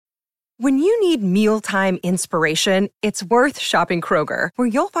When you need mealtime inspiration, it's worth shopping Kroger, where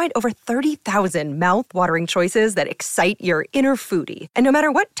you'll find over 30,000 mouth-watering choices that excite your inner foodie. And no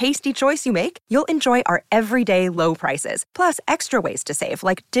matter what tasty choice you make, you'll enjoy our everyday low prices, plus extra ways to save,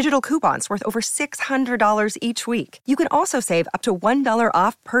 like digital coupons worth over $600 each week. You can also save up to $1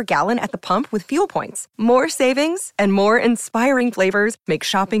 off per gallon at the pump with fuel points. More savings and more inspiring flavors make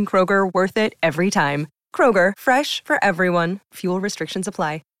shopping Kroger worth it every time. Kroger, fresh for everyone. Fuel restrictions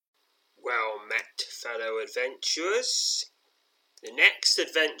apply. Well met, fellow adventurers. The next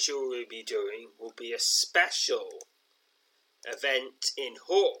adventure we'll be doing will be a special event in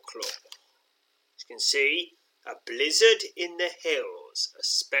Hawklaw. As you can see, a blizzard in the hills, a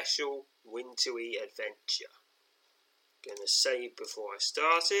special wintry adventure. Gonna save before I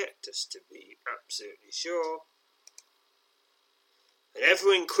start it, just to be absolutely sure. An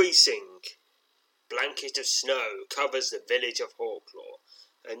ever-increasing blanket of snow covers the village of Hawklaw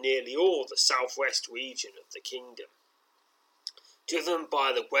and nearly all the southwest region of the kingdom. Driven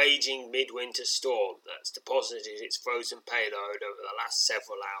by the raging midwinter storm that's deposited its frozen payload over the last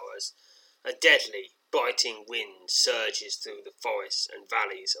several hours, a deadly, biting wind surges through the forests and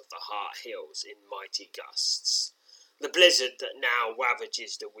valleys of the Hart Hills in mighty gusts. The blizzard that now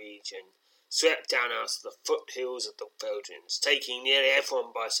ravages the region swept down out of the foothills of the Belgians, taking nearly everyone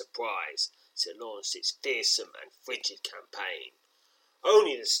by surprise as it launched its fearsome and frigid campaign.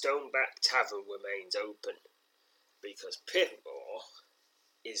 Only the Stoneback Tavern remains open, because Pitmore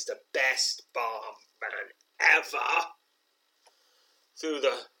is the best barman ever. Through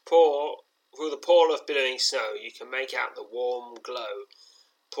the pall of billowing snow, you can make out the warm glow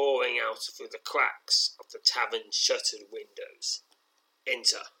pouring out through the cracks of the tavern's shuttered windows.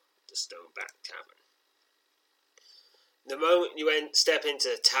 Enter the Stoneback Tavern. The moment you step into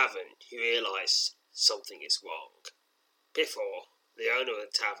the tavern, you realise something is wrong. Piffor, the owner of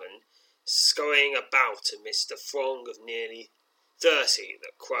the tavern, is scurrying about amidst the throng of nearly 30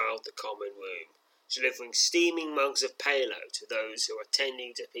 that crowd the common room, delivering steaming mugs of palo to those who are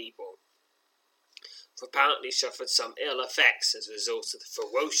tending to people who apparently suffered some ill effects as a result of the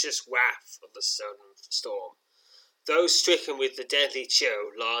ferocious wrath of the sudden storm. Those stricken with the deadly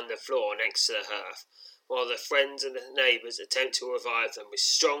chill lie on the floor next to the hearth, while their friends and the neighbours attempt to revive them with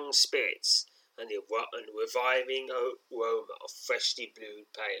strong spirits and the reviving aroma of freshly brewed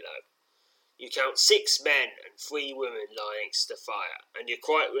palo. You count 6 men and 3 women lying next to the fire, and you're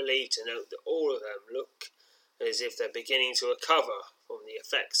quite relieved to note that all of them look as if they're beginning to recover from the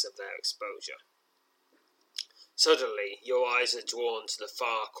effects of their exposure. Suddenly, your eyes are drawn to the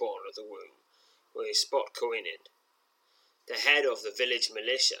far corner of the room, where you spot Corinnan, the head of the village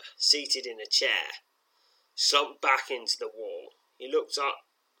militia, seated in a chair, slumped back into the wall. He looks up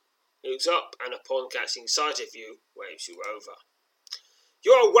and upon catching sight of you, waves you over.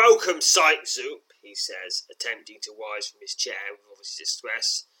 "You're a welcome sight, Zoop," he says, attempting to rise from his chair with obvious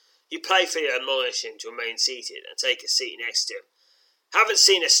distress. You playfully admonish him to remain seated and take a seat next to him. "Haven't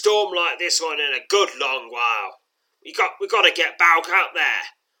seen a storm like this one in a good long while. We got to get back out there,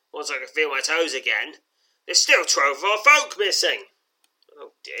 once I can feel my toes again. There's still 12 of our folk missing."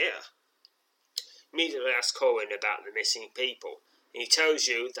 "Oh dear." Immediately ask Corin about the missing people, and he tells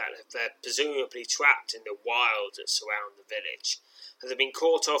you that they're presumably trapped in the wilds that surround the village, and have been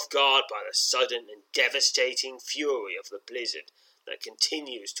caught off guard by the sudden and devastating fury of the blizzard that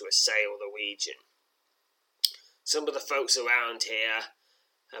continues to assail the region. "Some of the folks around here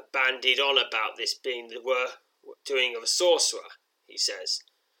have bandied on about this being the doing of a sorcerer," he says,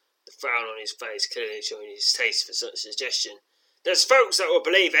 the frown on his face clearly showing his taste for such a suggestion. "There's folks that will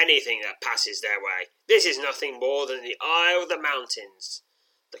believe anything that passes their way. This is nothing more than the eye of the mountains,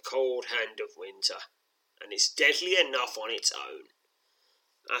 the cold hand of winter, and it's deadly enough on its own."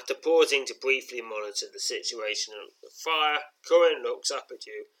 After pausing to briefly monitor the situation at the fire, Corin looks up at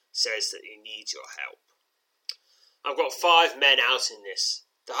you, says that he needs your help. "I've got 5 men out in this.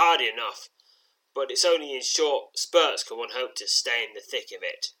 They're hardy enough, but it's only in short spurts can one hope to stay in the thick of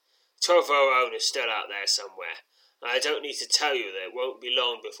it. 12 of our own are still out there somewhere, and I don't need to tell you that it won't be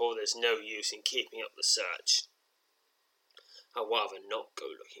long before there's no use in keeping up the search. I'd rather not go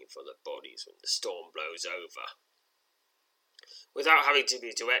looking for the bodies when the storm blows over." Without having to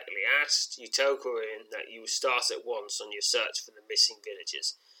be directly asked, you tell Corin that you will start at once on your search for the missing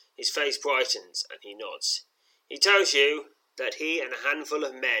villagers. His face brightens and he nods. He tells you that he and a handful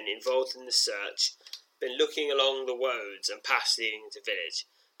of men involved in the search have been looking along the roads and paths leading into the village,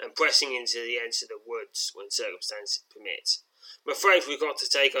 and pressing into the edge of the woods when circumstances permit. "I'm afraid we've got to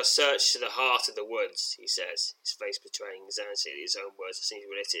take our search to the heart of the woods," he says, his face betraying anxiety at his own words seem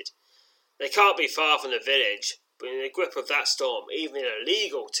related. "They can't be far from the village, but in the grip of that storm, even a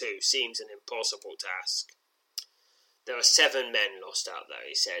legal two seems an impossible task. There are 7 men lost out there,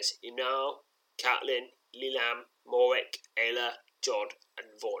 he says. Imnal, Catelyn, Lilam, Morrick, Aela, Jod, and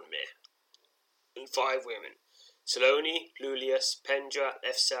Vormir. And 5 women. Saloni, Lulius, Pendra,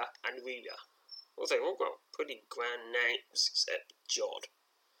 Efsa, and Rhea. Well, they've all got pretty grand names, except Jod.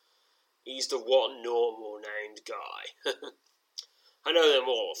 He's the one normal named guy. I know them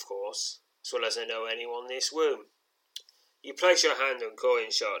all, of course, as well as I know anyone in this room. You place your hand on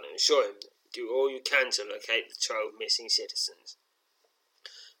Corin's shoulder and assure him do all you can to locate the 12 missing citizens.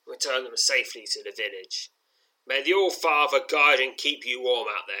 Return them safely to the village. May the All-Father guide and keep you warm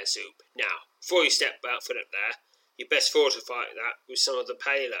out there, Zoop. Now, before you step out foot up there, you best fortify that with some of the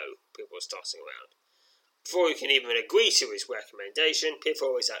palo people are tossing around. Before you can even agree to his recommendation,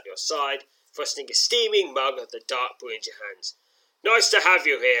 Piffle is at your side, thrusting a steaming mug of the dark brew into your hands. Nice to have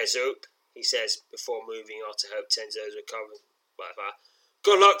you here, Zoop, he says, before moving on to hope Tenzo's recovering. Whatever.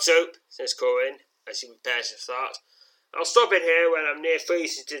 Good luck, Zoop, says Corin, as he prepares to start. I'll stop it here when I'm near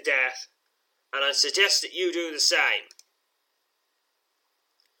freezing to death, and I suggest that you do the same.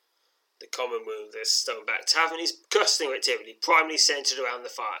 The common room of this Stoneback Tavern is bustling activity, primarily centred around the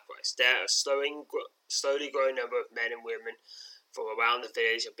fireplace. There, a slowly growing number of men and women from around the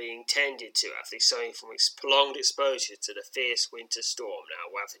village are being tended to after suffering from prolonged exposure to the fierce winter storm now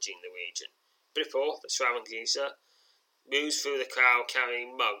ravaging the region. Before, the Shravan geezer moves through the crowd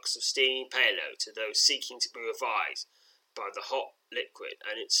carrying mugs of steaming palo to those seeking to be revived by the hot liquid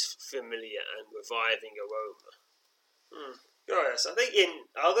and its familiar and reviving aroma. Oh yes, I think in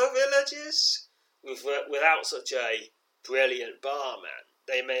other villages, without such a brilliant barman,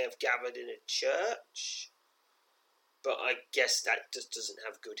 they may have gathered in a church, but I guess that just doesn't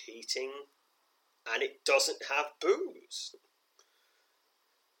have good heating, and it doesn't have booze.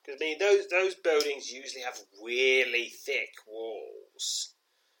 Because I mean, those buildings usually have really thick walls,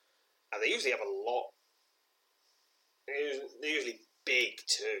 and they usually have a lot. They're usually big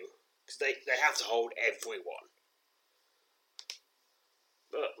too, because they have to hold everyone.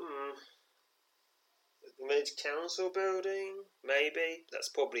 But the village council building, maybe that's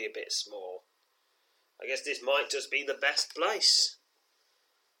probably a bit small. I guess this might just be the best place,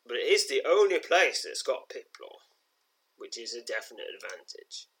 but it is the only place that's got Piplup, which is a definite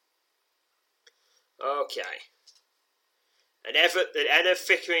advantage. Okay. An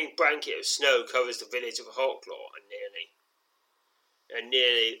ever-thickering blanket of snow covers the village of Hawklaw and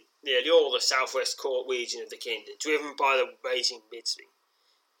nearly all the southwest court region of the kingdom, driven by the raging midswing.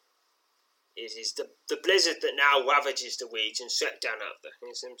 It is the blizzard that now ravages the region swept down out there.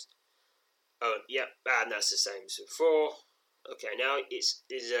 Oh, yep, and that's the same as before. Okay, now it's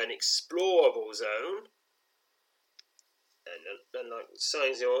an explorable zone. And like the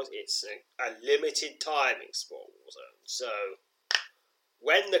signs yours, it's a limited time explorable zone. So,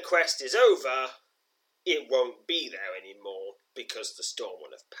 when the quest is over, it won't be there anymore because the storm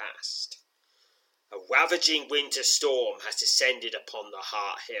will have passed. A ravaging winter storm has descended upon the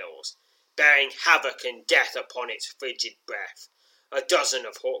Heart Hills, bearing havoc and death upon its frigid breath. A dozen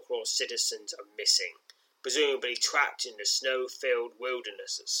of Hawklaw's citizens are missing, presumably trapped in the snow-filled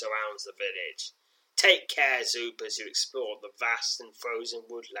wilderness that surrounds the village. Take care, Zoop, as you explore the vast and frozen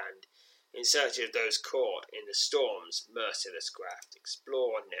woodland in search of those caught in the storm's merciless grasp.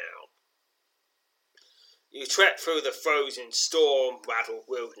 Explore now. You trek through the frozen, storm-raddled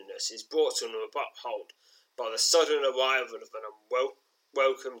wilderness, is brought to an abrupt halt by the sudden arrival of an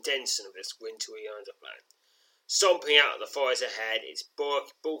unwelcome denizen of this wintry underland. Stomping out of the forest ahead, its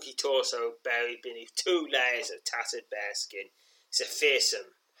bulky torso buried beneath 2 layers of tattered bearskin, is a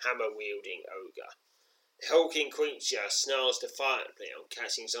fearsome, hammer-wielding ogre. The hulking creature snarls defiantly on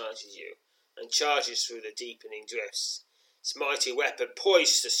catching sight of you, and charges through the deepening drifts, its mighty weapon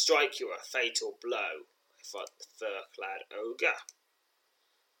poised to strike you a fatal blow. I fight the fur-clad ogre.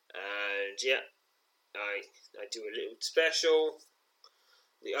 And yeah, I do a little special.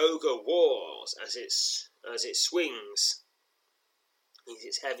 The ogre roars as it swings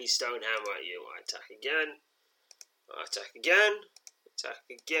its heavy stone hammer at you. I attack again. I attack again. Attack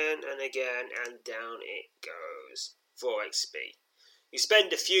again and again, and down it goes. 4 XP. You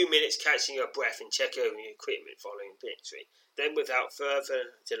spend a few minutes catching your breath and check over your equipment following victory. Then, without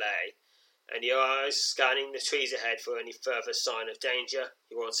further delay, and your eyes scanning the trees ahead for any further sign of danger,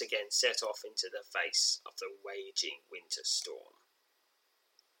 you once again set off into the face of the raging winter storm.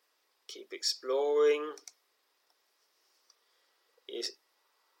 Keep exploring.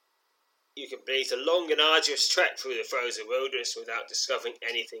 You complete a long and arduous trek through the frozen wilderness without discovering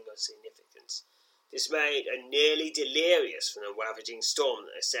anything of significance. Dismayed and nearly delirious from the ravaging storm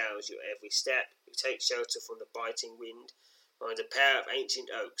that assails you at every step, You take shelter from the biting wind behind a pair of ancient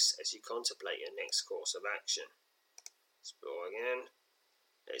oaks as you contemplate your next course of action. Explore again.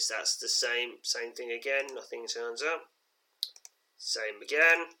 That's the same thing again. Nothing turns up. Same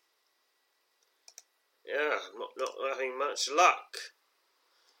again. Yeah, not having much luck.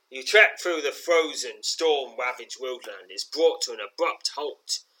 You trek through the frozen, storm-ravaged woodland is brought to an abrupt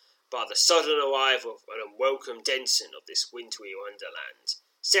halt by the sudden arrival of an unwelcome denizen of this wintry wonderland.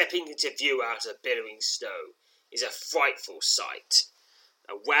 Stepping into view out of billowing snow is a frightful sight.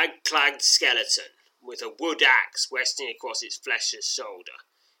 A rag-clad skeleton, with a wood axe resting across its fleshless shoulder,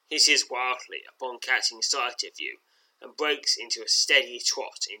 hisses wildly upon catching sight of you and breaks into a steady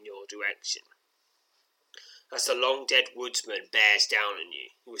trot in your direction. As the long-dead woodsman bears down on you,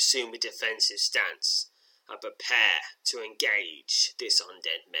 you assume a defensive stance and prepare to engage this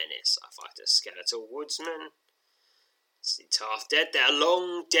undead menace. I fight a skeletal woodsman. It's half dead. That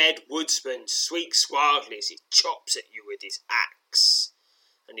long-dead woodsman squeaks wildly as he chops at you with his axe.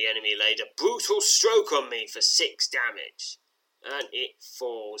 And the enemy laid a brutal stroke on me for 6 damage. And it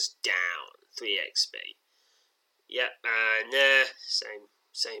falls down. 3 XP. Yep, and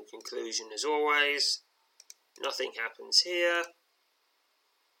same conclusion as always. Nothing happens here.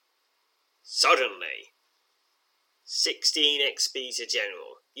 Suddenly, 16 XP to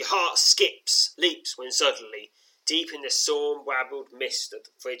general. Your heart leaps when suddenly, deep in the storm-wabbled mist of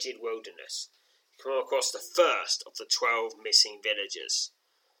the frigid wilderness, you come across the first of the 12 missing villagers.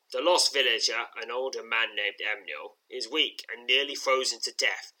 The lost villager, an older man named Emil, is weak and nearly frozen to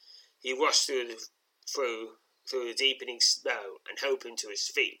death. He rushed through the deepening snow and hoping to his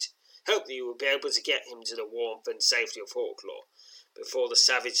feet. Hope that you will be able to get him to the warmth and safety of Hawklaw before the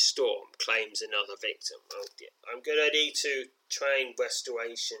savage storm claims another victim. Oh dear. I'm going to need to train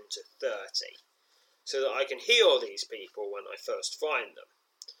restoration to 30 so that I can heal these people when I first find them.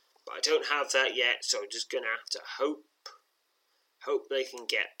 But I don't have that yet, so I'm just going to have to hope they can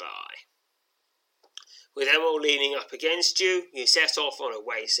get by. With them all leaning up against you, you set off on a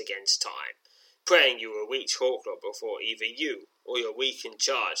race against time, praying you will reach Hawklaw before either you or your weakened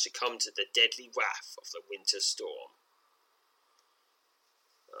charge succumb to the deadly wrath of the winter storm.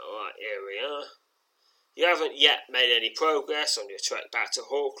 Alright, here we are. You haven't yet made any progress on your trek back to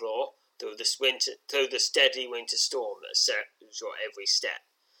Hawklaw through the steady winter storm that settles your every step.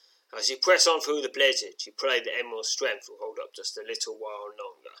 As you press on through the blizzard, you pray that Emerald's strength will hold up just a little while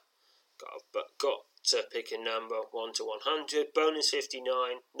longer. Got to pick a number 1 to 100, bonus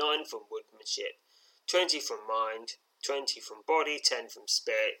 59, 9 from woodmanship, 20 from mind, 20 from body, 10 from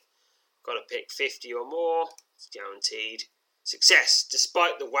spirit. Got to pick 50 or more, it's guaranteed. Success!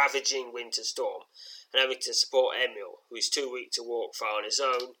 Despite the ravaging winter storm and having to support Emil, who is too weak to walk far on his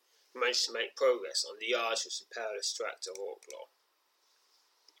own, you managed to make progress on the arduous and perilous track to Hawklaw.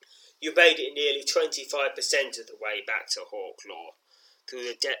 You made it nearly 25% of the way back to Hawklaw through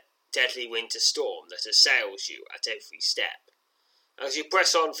the deadly winter storm that assails you at every step. As you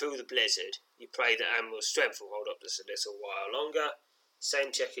press on through the blizzard, you pray that Emerald's strength will hold up just a little while longer.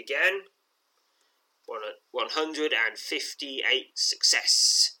 Same check again. 158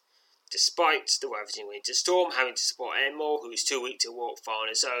 success. Despite the ravaging winter storm, having to support Emerald, who is too weak to walk far on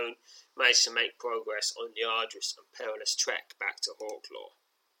his own, managed to make progress on the arduous and perilous trek back to Hawklaw.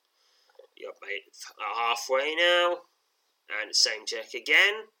 You've made halfway now, and same check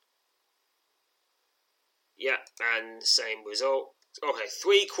again. Yep, and same result. Okay,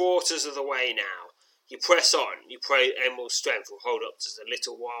 3/4 of the way now. You press on. You pray Emerald's strength will hold up just a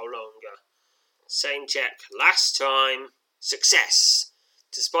little while longer. Same check last time. Success!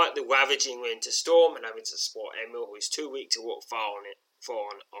 Despite the ravaging winter storm and having to support Emil, who is too weak to walk far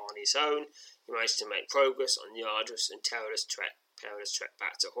on his own, you managed to make progress on the arduous and perilous trek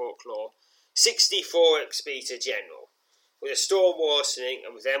back to Hawklaw. 64 XP to general. With the storm worsening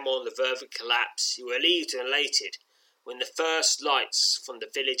and with them on the verge of collapse, you were relieved and elated when the first lights from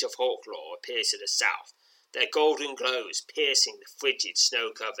the village of Hawklaw appeared to the south, their golden glows piercing the frigid,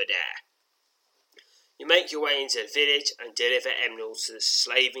 snow-covered air. You make your way into the village and deliver emeralds to the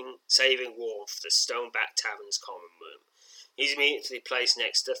saving warmth of the Stoneback Tavern's common room. He's immediately placed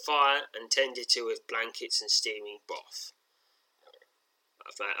next to the fire and tended to with blankets and steaming broth.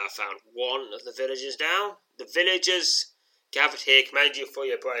 I found one of the villagers now. The villagers gathered here commend you for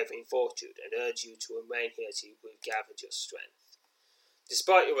your bravery and fortitude and urge you to remain here till you've regathered your strength.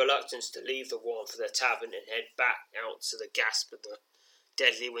 Despite your reluctance to leave the warmth of the tavern and head back out to the gasp of the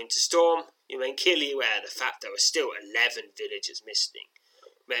deadly winter storm, you remain keenly aware of the fact there are still 11 villagers missing.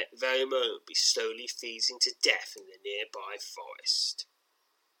 May at the very moment be slowly freezing to death in the nearby forest.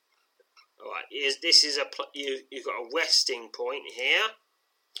 Alright, you've got a resting point here.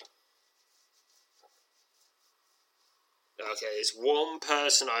 Okay, there's one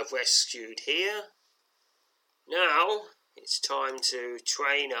person I've rescued here. Now it's time to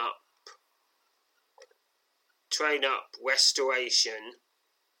train up restoration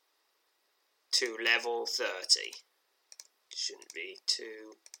to level 30. Shouldn't be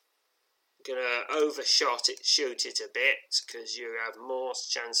too... I'm gonna shoot it a bit because you have more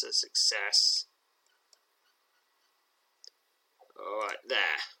chance of success. Alright, there.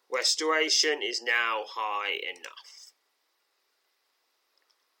 Restoration is now high enough.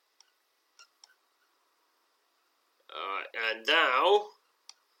 Alright, and now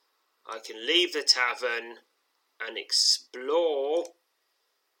I can leave the tavern and explore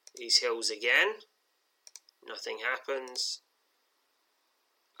these hills again. Nothing happens.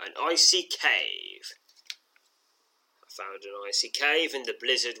 An icy cave. I found an icy cave in the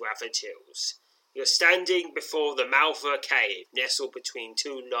blizzard-ravaged hills. You're standing before the mouth of a cave, nestled between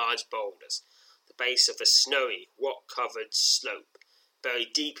two large boulders, the base of a snowy, rock-covered slope,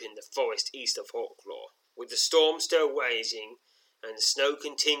 buried deep in the forest east of Hawklaw. With the storm still raging and the snow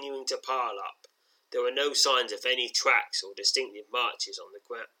continuing to pile up, there were no signs of any tracks or distinctive markings on the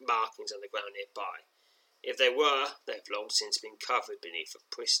ground nearby. If they were, they have long since been covered beneath a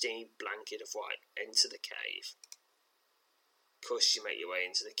pristine blanket of white. Enter the cave. Of course, you make your way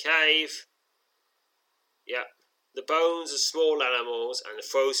into the cave. Yep. The bones of small animals and the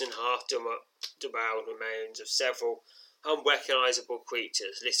frozen half-devoured remains of several unrecognisable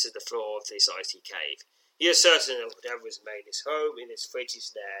creatures littered the floor of this icy cave. You're certain that whatever has made his home in this frigid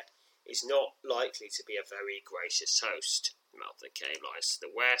lair is not likely to be a very gracious host. The mouth of the cave lies to the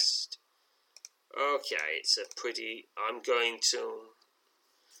west. Okay, it's a pretty... I'm going to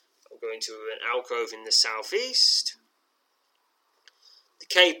an alcove in the southeast. The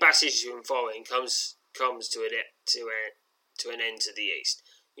cave passage you're following comes to an end to the east.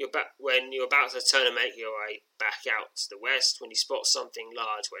 When you're about to turn and make your way back out to the west, when you spot something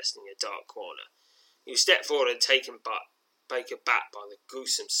large resting in a dark corner, you step forward and taken aback by the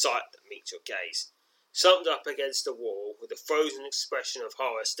gruesome sight that meets your gaze. Slumped up against the wall, with a frozen expression of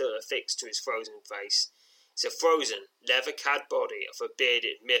horror still affixed to his frozen face, is a frozen, leather-clad body of a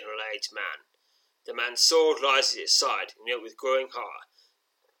bearded, middle-aged man. The man's sword lies at his side, and yet with growing horror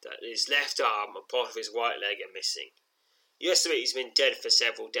that his left arm and part of his right leg are missing. You estimate he's been dead for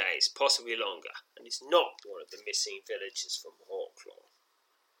several days, possibly longer, and is not one of the missing villagers from Hawklaw.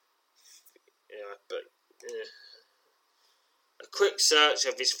 A quick search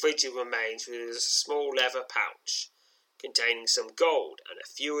of his frigid remains reveals a small leather pouch containing some gold and a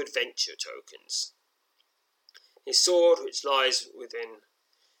few adventure tokens. His sword, which lies within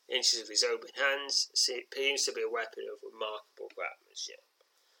inches of his open hands, seems to be a weapon of remarkable craftsmanship.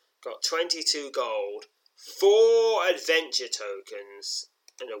 Got 22 gold, 4 adventure tokens,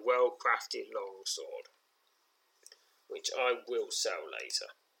 and a well-crafted longsword, which I will sell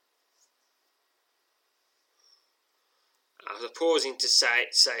later. After pausing to say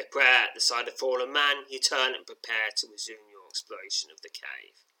a prayer at the side of the fallen man, you turn and prepare to resume your exploration of the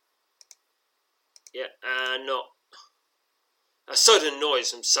cave. A sudden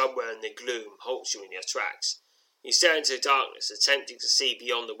noise from somewhere in the gloom halts you in your tracks. You stare into the darkness, attempting to see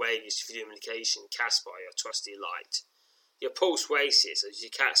beyond the waves of communication cast by your trusty light. Your pulse races as you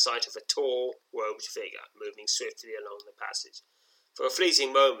catch sight of a tall, robed figure moving swiftly along the passage. For a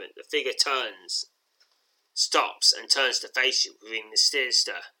fleeting moment, the figure stops and turns to face you, revealing the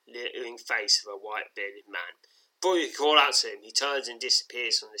sinister, leering face of a white-bearded man. Before you call out to him, he turns and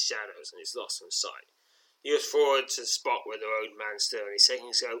disappears from the shadows and is lost from sight. You rush forward to the spot where the old man stood, and he's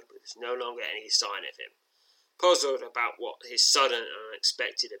taking his oath, but there's no longer any sign of him. Puzzled about what his sudden and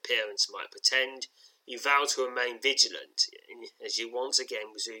unexpected appearance might portend, you vow to remain vigilant as you once again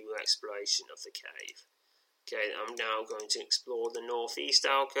resume your exploration of the cave. Okay, I'm now going to explore the northeast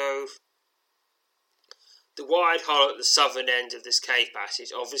alcove. The wide hollow at the southern end of this cave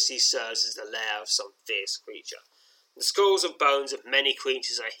passage obviously serves as the lair of some fierce creature. The skulls and bones of many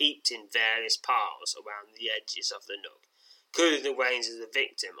creatures are heaped in various piles around the edges of the nook, including the remains of the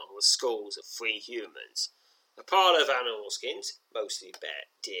victim and the skulls of 3 humans. A pile of animal skins, mostly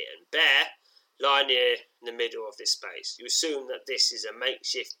deer and bear, lie near the middle of this space. You assume that this is a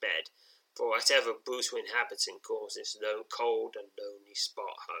makeshift bed for whatever brutal inhabitant calls this cold and lonely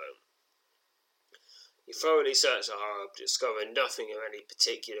spot home. You thoroughly search the horror but discover nothing of any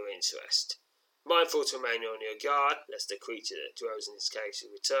particular interest. Mindful to remain on your guard, lest the creature that dwells in this cave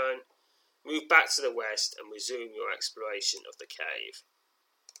should return, move back to the west and resume your exploration of the cave.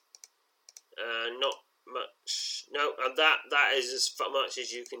 Not much. No, and that is as much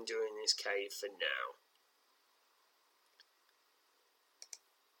as you can do in this cave for now.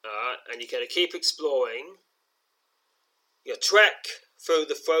 And you're going to keep exploring Your trek through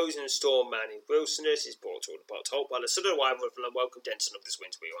the frozen storm-manning wilderness is brought to a halt by the sudden arrival of the welcome denizen of this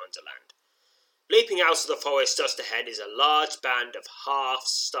wintry wonderland. Leaping out of the forest just ahead is a large band of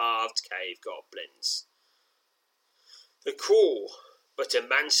half-starved cave goblins. The cool but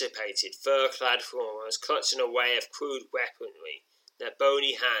emancipated fur-clad foreigners clutch an array of crude weaponry in their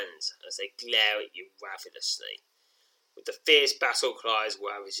bony hands as they glare at you ravenously, with the fierce battle cries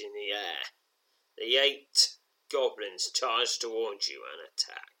ravaging the air. The 8 goblins charge towards you and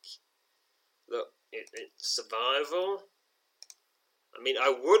attack. Look, it's survival. I mean, I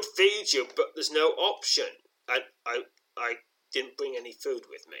would feed you, but there's no option. I didn't bring any food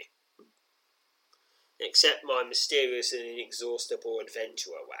with me. Except my mysterious and inexhaustible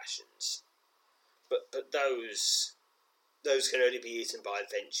adventurer rations. But those can only be eaten by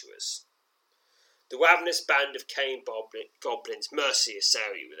adventurers. The ravenous band of cane goblins mercilessly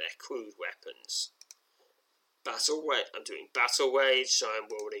assail you with their crude weapons. I'm doing battle rage, so I'm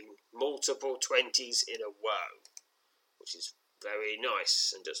rolling multiple 20s in a row, which is very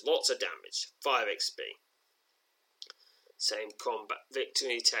nice and does lots of damage. 5 XP. Same combat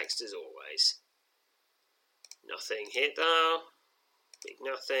victory text as always. Nothing hit though. Big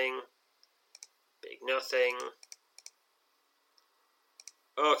nothing. Big nothing.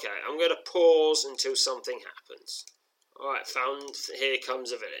 Okay, I'm going to pause until something happens. Alright, here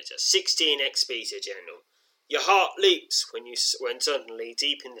comes a villager. 16 XP to general. Your heart leaps when suddenly,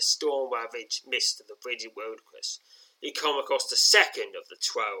 deep in the storm-ravaged mist of the frigid wilderness, you come across the second of the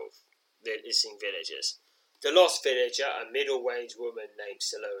 12 missing villagers. The lost villager, a middle-aged woman named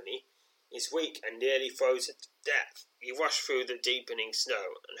Saloni, is weak and nearly frozen to death. You rush through the deepening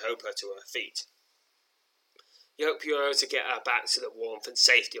snow and hope her to her feet. You hope you're able to get her back to the warmth and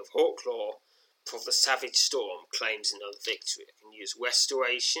safety of Hawklaw before the savage storm claims another victory. I can use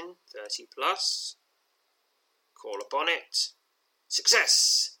Restoration, 30 plus. Call upon it.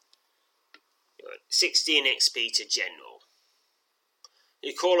 Success! You're at 16 XP to general.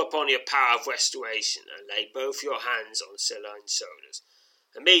 You call upon your power of restoration and lay both your hands on Salone's shoulders.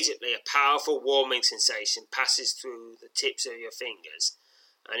 Immediately, a powerful warming sensation passes through the tips of your fingers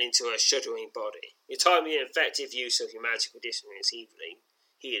and into her shuddering body. Your timely and effective use of your magical dissonance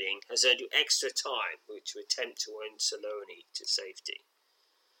healing has earned you extra time to attempt to win Salone to safety.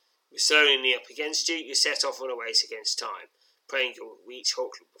 With Salone up against you, you set off on a race against time, praying you'll reach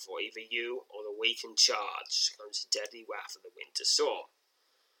Hawklaw before either you or the weakened charge succumbs to the deadly wrath of the winter storm.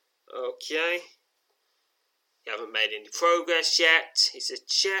 Okay. You haven't made any progress yet. It's a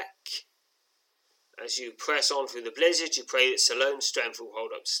check. As you press on through the blizzard, you pray that Salone's strength will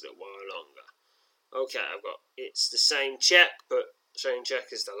hold up just a little while longer. Okay, it's the same check, but same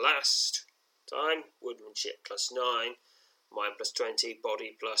check as the last time. Woodmanship plus 9, mind plus 20,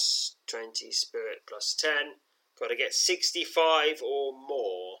 body plus 20, spirit plus 10. Got to get 65 or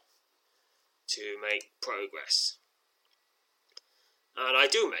more to make progress. And I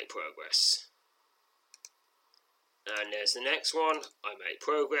do make progress. And there's the next one. I make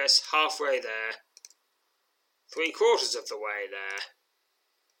progress halfway there. 3/4 of the way there.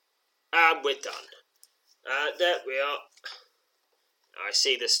 And we're done. There we are. I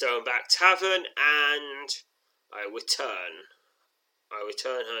see the Stoneback Tavern and I return. I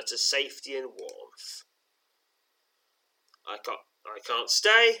return her to safety and warmth. I can't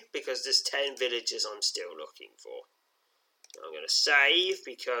stay because there's 10 villagers I'm still looking for. I'm going to save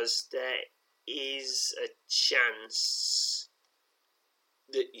because there is a chance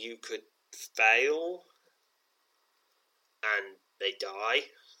that you could fail and they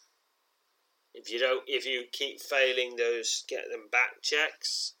die. If you keep failing those get them back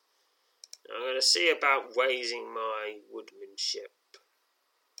checks. I'm going to see about raising my woodmanship.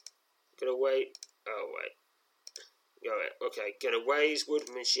 I'm going to wait. Oh wait. Okay, going to raise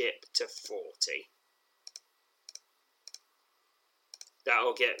woodmanship to 40.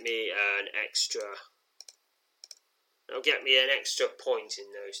 That'll get me an extra. That'll get me an extra point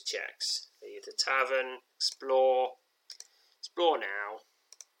in those checks. Leave the tavern. Explore now.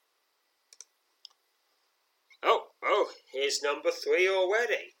 Oh, here's number 3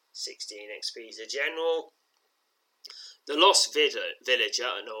 already. 16 XP to general. The lost villager,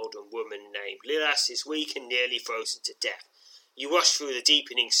 an older woman named Lilas, is weak and nearly frozen to death. You rush through the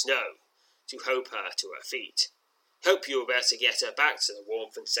deepening snow to hope her to her feet. Hope you'll be able to get her back to the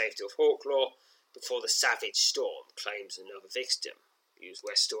warmth and safety of Hawklaw before the savage storm claims another victim. Use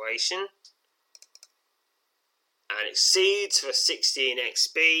Restoration. And exceeds for 16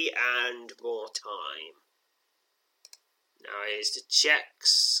 XP and more time. Now here's the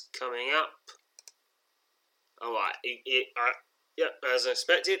checks coming up. Alright, Yep, as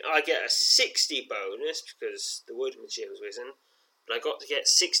expected, I get a 60 bonus because the woodmanship was risen, but I got to get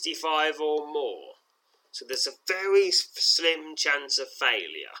 65 or more. So there's a very slim chance of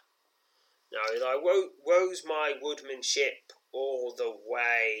failure. Now, if I rose my woodmanship all the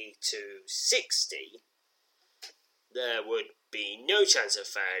way to 60, there would be no chance of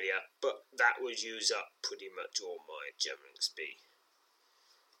failure, but that would use up pretty much all my jumping speed.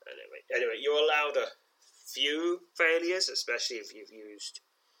 Anyway, you're allowed a few failures, especially if you've used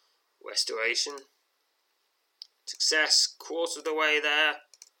restoration. Success, quarter of the way there,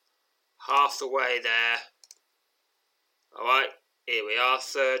 half the way there. Alright, here we are,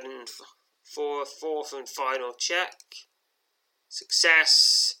 fourth and final check.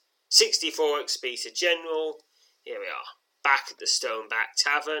 Success, 64 XP to general. Here we are, back at the Stoneback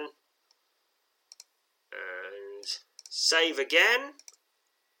Tavern. And save again.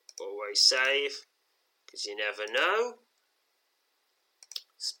 Always save, because you never know.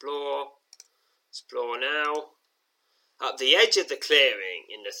 Explore now. At the edge of the clearing,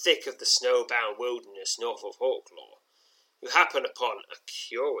 in the thick of the snowbound wilderness north of Hawklaw, you happen upon a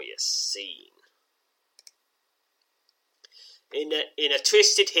curious scene. In a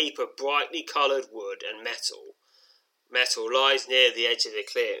twisted heap of brightly coloured wood and metal lies near the edge of the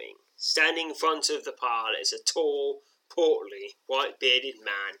clearing. Standing in front of the pile is a tall, portly, white-bearded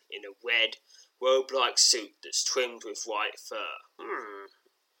man in a red, robe-like suit that's trimmed with white fur.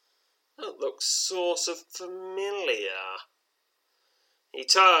 That looks sort of familiar. He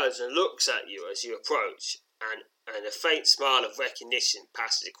turns and looks at you as you approach, and a faint smile of recognition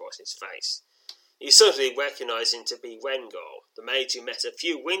passes across his face. You suddenly recognise him to be Wengol, the mage you met a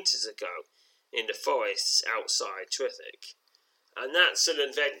few winters ago in the forests outside Trithik. And that's an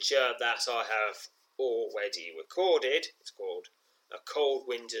adventure that I have already recorded. It's called A Cold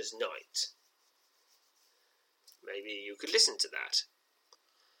Winter's Night. Maybe you could listen to that.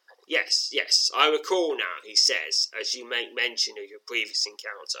 Yes, I recall now, he says, as you make mention of your previous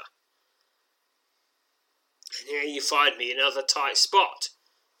encounter. And here you find me in another tight spot.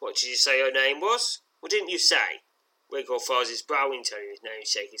 What did you say your name was? What didn't you say? Wiggle furrows his brow in turning his name,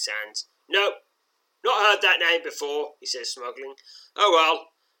 shake his hands. Nope, not heard that name before, he says, smuggling. Oh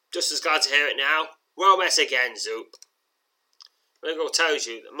well, just as glad to hear it now. Well met again, Zoop. Wiggle tells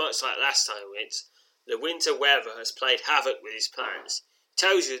you that much like last time we went, the winter weather has played havoc with his plans. He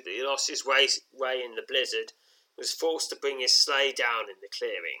tells you that he lost his way in the blizzard and was forced to bring his sleigh down in the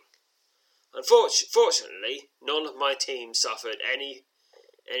clearing. Unfortunately, none of my team suffered any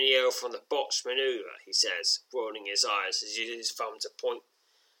ill from the botched manoeuvre, he says, broadening his eyes as he uses his thumb to point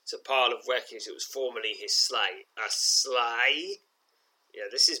to a pile of wreckage that was formerly his sleigh. A sleigh? Yeah,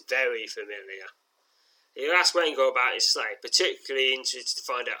 this is very familiar. He asked Wengol about his sleigh, particularly interested to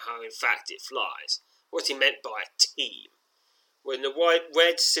find out how in fact it flies, what he meant by a team. When the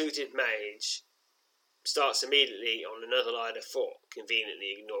red-suited mage starts immediately on another line of thought,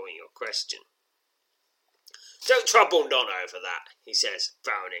 conveniently ignoring your question. Don't trouble none over that, he says,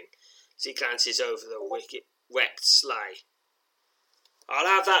 frowning, as he glances over the wrecked sleigh. I'll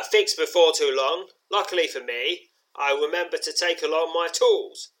have that fixed before too long. Luckily for me, I remember to take along my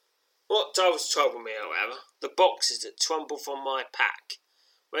tools. What does trouble me, however, the boxes that tumble from my pack.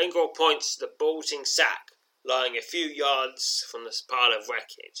 Wengol points to the bulging sack lying a few yards from the pile of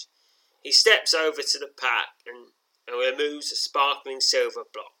wreckage. He steps over to the pack and removes a sparkling silver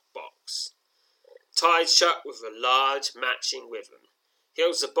box, tied shut with a large matching ribbon. He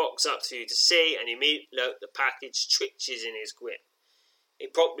holds the box up to you to see, and immediately note the package twitches in his grip. He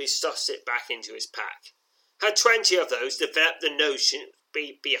promptly stuffs it back into his pack. Had 20 of those developed the notion it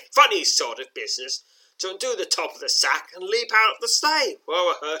would be a funny sort of business to undo the top of the sack and leap out of the sleigh while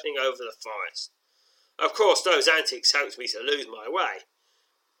we're hurtling over the forest. Of course, those antics helped me to lose my way.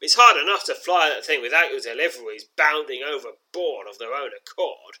 It's hard enough to fly that thing without your deliveries bounding overboard of their own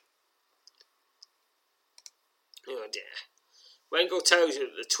accord. Oh dear. Wengol tells you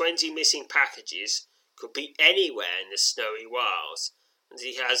that the 20 missing packages could be anywhere in the snowy wilds, and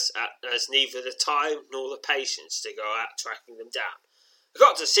he has neither the time nor the patience to go out tracking them down. I've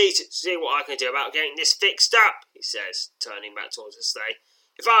got to see what I can do about getting this fixed up, he says, turning back towards the sleigh.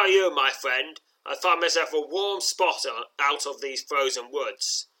 If I were you, my friend, I'd find myself a warm spot out of these frozen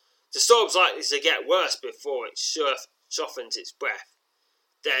woods. The storm's likely to get worse before it softens its breath.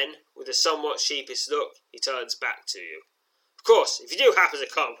 Then, with a somewhat sheepish look, he turns back to you. Of course, if you do happen to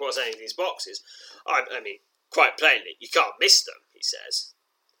come across any of these boxes, I mean, quite plainly, you can't miss them, he says.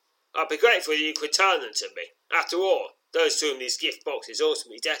 I'd be grateful if you could return them to me. After all, those to whom these gift boxes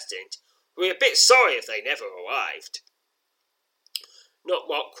ultimately destined would be a bit sorry if they never arrived. Not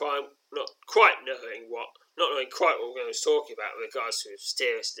quite knowing what not knowing quite what I was talking about in regards to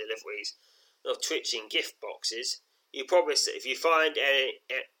mysterious deliveries of twitching gift boxes, you promise that if you find any,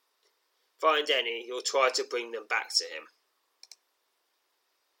 you'll try to bring them back to him.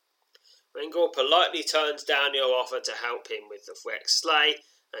 Wengal politely turns down your offer to help him with the wrecked sleigh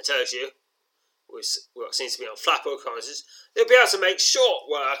and tells you, with what seems to be on flat occurrences, they'll be able to make short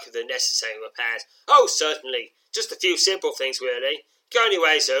work of the necessary repairs. Oh, certainly. Just a few simple things, really. Go on your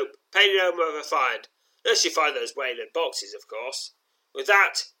way, Soap. Pay no more of a fine. Unless you find those Wayland boxes, of course. With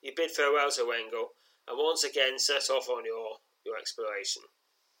that, you bid farewell to Wengal, and once again set off on your exploration.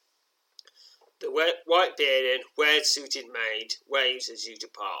 The white-bearded, weird-suited maid waves as you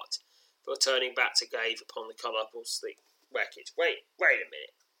depart, before turning back to gaze upon the colourful sleep wreckage. Wait a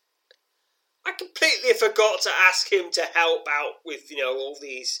minute. I completely forgot to ask him to help out with, all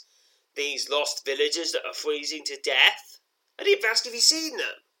these lost villagers that are freezing to death. I didn't ask if he's seen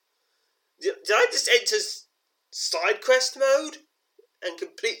them. Did I just enter side quest mode and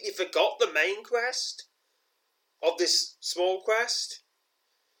completely forgot the main quest of this small quest?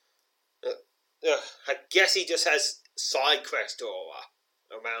 I guess he just has side quest aura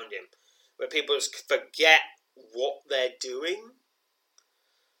around him, where people just forget what they're doing.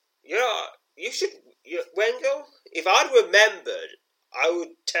 You should, Wengal, if I'd remembered, I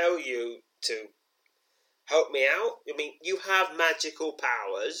would tell you to help me out. I mean, you have magical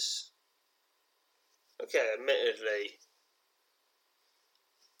powers. Okay, admittedly,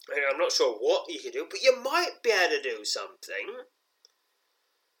 I'm not sure what you can do, but you might be able to do something.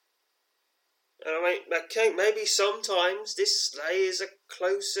 Okay, maybe sometimes this sleigh is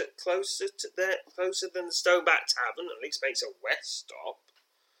closer than the Stoneback Tavern. At least makes a rest stop.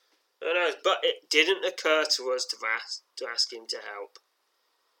 Who knows? But it didn't occur to us to ask him to help,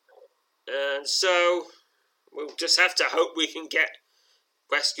 and so we'll just have to hope we can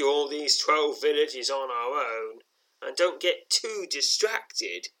rescue all these 12 villages on our own, and don't get too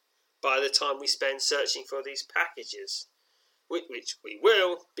distracted by the time we spend searching for these packages. Which we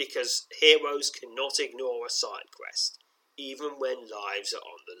will, because heroes cannot ignore a side quest, even when lives are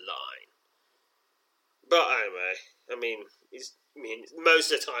on the line. But anyway,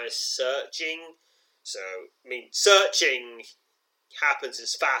 most of the time it's searching, so, searching happens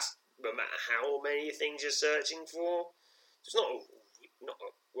as fast no matter how many things you're searching for. It's not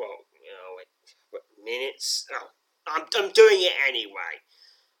minutes. Oh, I'm doing it anyway.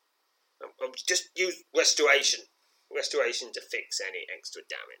 I'm just use restoration to fix any extra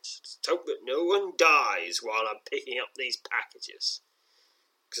damage. Just hope that no one dies while I'm picking up these packages.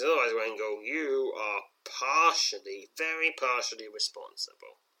 Because otherwise, Wengal, you are very partially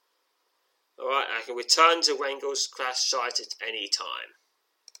responsible. Alright, I can return to Wengal's crash site at any time.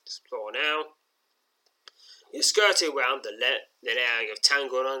 Explore now. You're skirting around the area of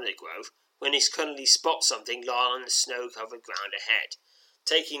tangled undergrowth when you suddenly spot something lying on the snow-covered ground ahead.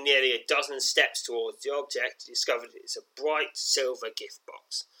 Taking nearly a dozen steps towards the object, you discover that it's a bright silver gift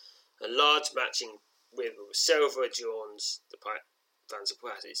box. A large matching with silver adorns the fans of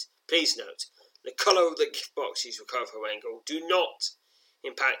prizes. Please note, the colour of the gift boxes recovered for Wengal do not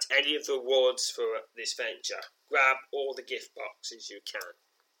impact any of the rewards for this venture. Grab all the gift boxes you can.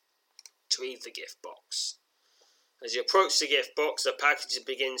 Retrieve the gift box. As you approach the gift box, the package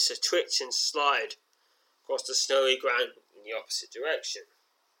begins to twitch and slide across the snowy ground in the opposite direction.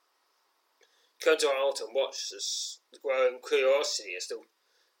 Come to a halt and watch the growing curiosity as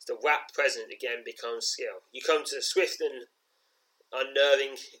the rapt present again becomes skill. You come to the swift and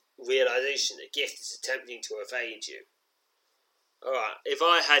unnerving realization that gift is attempting to evade you. Alright, if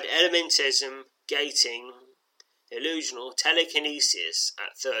I had elementism, gating, illusional, telekinesis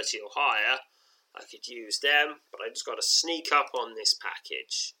at 30 or higher, I could use them, but I just got to sneak up on this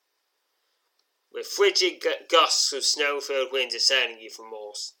package. With frigid gusts of snow-filled wind assailing you from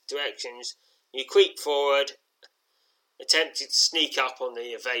all directions, you creep forward, attempting to sneak up on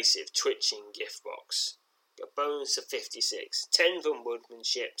the evasive, twitching gift box. Got bonus of 56, 10 from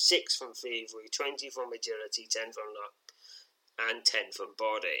woodmanship, 6 from thievery, 20 from agility, 10 from luck, and 10 from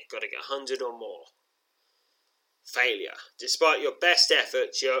body. Got to get 100 or more. Failure. Despite your best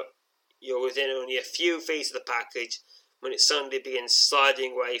efforts, you're within only a few feet of the package when it suddenly begins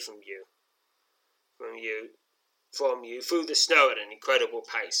sliding away from you through the snow at an incredible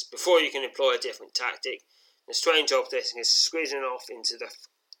pace. Before you can employ a different tactic, the strange object is squeezing off into the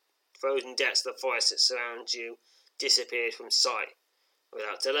frozen depths of the forest that surrounds you, disappears from sight.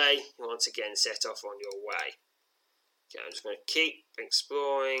 Without delay, you once again set off on your way. Okay, I'm just going to keep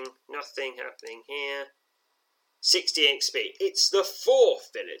exploring. Nothing happening here. 60 XP. It's the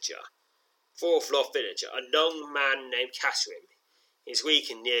fourth lost villager, a young man named Catherine. He's weak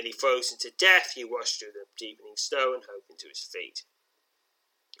and nearly frozen to death. You rush through the deepening snow and hope into his feet.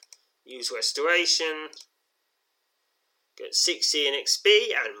 Use restoration. Get 60 in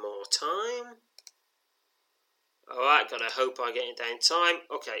XP and more time. Alright, gotta hope I get it down in time.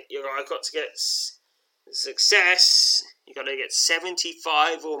 Okay, I've got to get success. You gotta get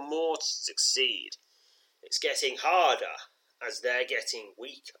 75 or more to succeed. It's getting harder as they're getting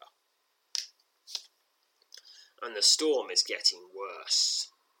weaker. And the storm is getting worse.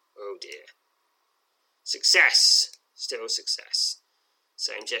 Oh dear. Success. Still success.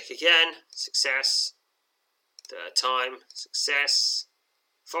 Same check again. Success. Third time. Success.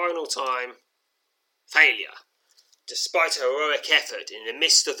 Final time. Failure. Despite a heroic effort in the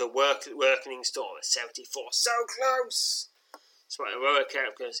midst of the worsening storm at 74. So close! Despite a heroic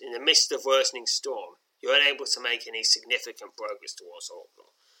effort in the midst of worsening storm, you're unable to make any significant progress towards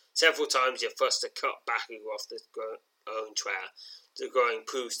Hawklaw. Several times you're forced to cut back off the own trail. The going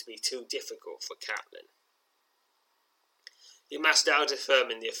proves to be too difficult for Catelyn. You must now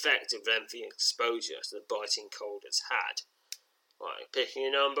determine the effect of lengthy exposure to the biting cold it's had. Right, picking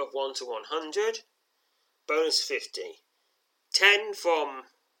a number 1 to 100. Bonus 50. 10 from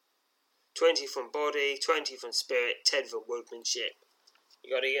 20 from body, 20 from spirit, 10 from workmanship.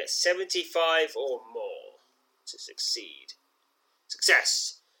 You got to get 75 or more to succeed.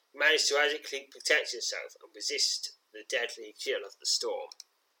 Success. You manage to adequately protect yourself and resist the deadly chill of the storm.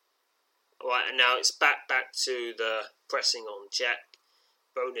 Alright, and now it's back to the pressing on check.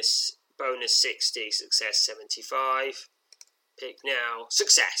 Bonus 60, success 75. Pick now.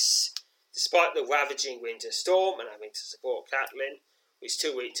 Success! Despite the ravaging winter storm and having to support Catelyn, who is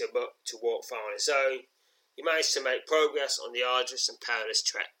too weak to walk far on his own, you managed to make progress on the arduous and perilous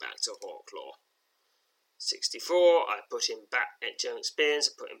trek back to Hawklaw. 64, I put him back at general experience,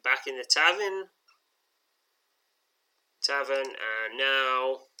 I put him back in the tavern, and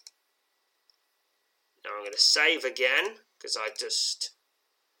now I'm going to save again, because I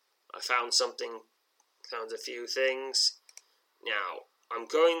found a few things. Now, I'm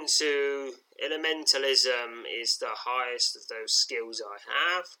going to, Elementalism is the highest of those skills I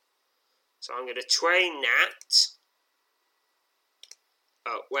have, so I'm going to train that.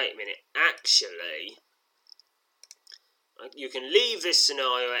 Oh, wait a minute, actually, you can leave this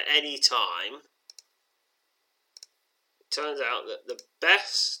scenario at any time. It turns out that the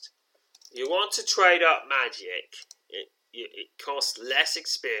best, you want to trade up magic, it costs less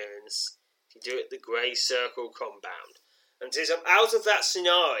experience if you do it the Grey Circle compound. And since I'm out of that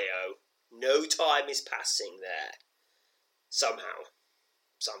scenario, no time is passing there. Somehow.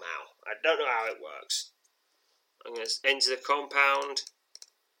 I don't know how it works. I'm going to enter the compound.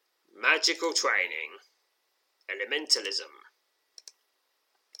 Magical training. Elementalism.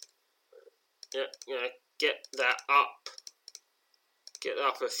 Yeah, I'm going to get that up. Get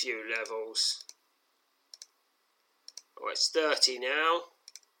up a few levels. Oh, it's 30 now.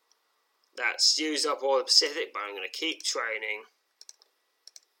 That's used up all the Pacific, but I'm going to keep training.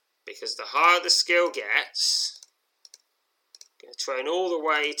 Because the higher the skill gets, I'm going to train all the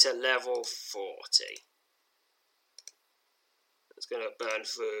way to level 40. It's going to burn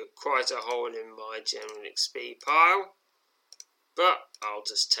through quite a hole in my general XP pile. But I'll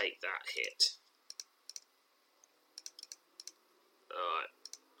just take that hit.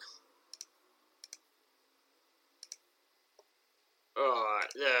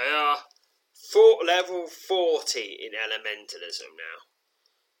 Alright, there we are. Level 40 in Elementalism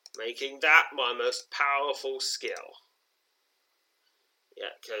now. Making that my most powerful skill.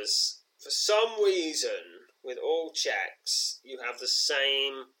 Yeah, because for some reason, with all checks, you have the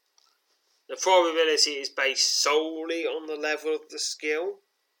same... The probability is based solely on the level of the skill.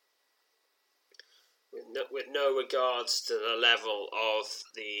 With no regards to the level of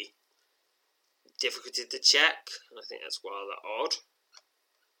the difficulty to check. I think that's rather odd.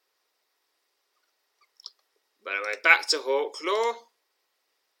 But anyway, back to Hawklaw.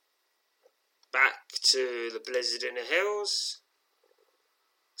 Back to the Blizzard in the Hills.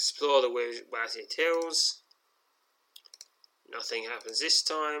 Explore the Wetted Hills. Nothing happens this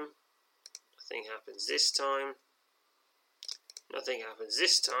time. Nothing happens this time. Nothing happens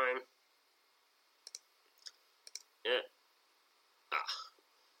this time. Yeah.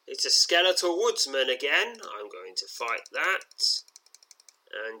 It's a skeletal woodsman again. I'm going to fight that.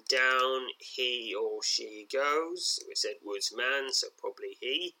 And down he or she goes. We said woodsman, so probably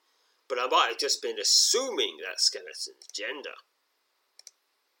he. But I might have just been assuming that skeleton's gender.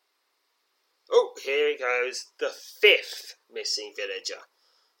 Oh, here he goes. The 5th missing villager.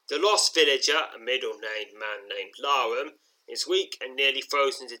 The lost villager, a middle-named man named Larum, is weak and nearly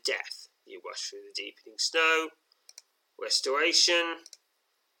frozen to death. You rush through the deepening snow. Restoration.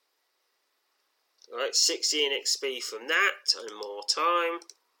 Alright, 16 XP from that, and more time.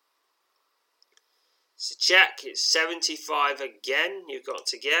 So check, it's 75 again, you've got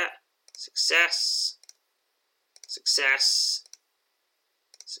to get. Success. Success.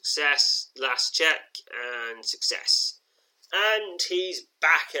 Success. Last check, and success. And he's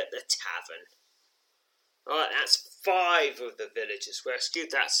back at the tavern. Alright, that's 5 of the villagers rescued.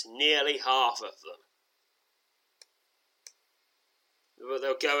 That's nearly half of them. But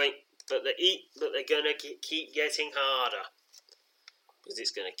they're going to keep getting harder. Because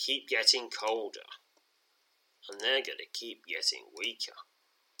it's going to keep getting colder. And they're going to keep getting weaker.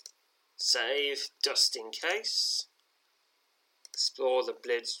 Save, just in case. Explore the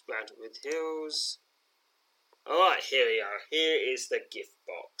blitz round with hills. Alright, here we are. Here is the gift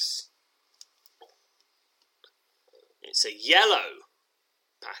box. It's a yellow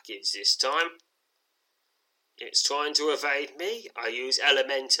package this time. It's trying to evade me. I use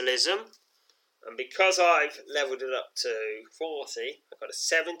elementalism. And because I've leveled it up to 40, I've got a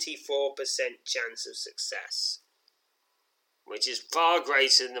 74% chance of success. Which is far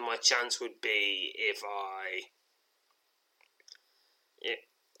greater than my chance would be if I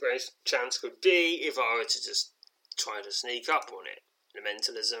were to just try to sneak up on it.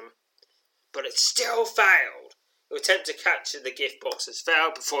 Elementalism. But it still failed. Your attempt to capture the gift box has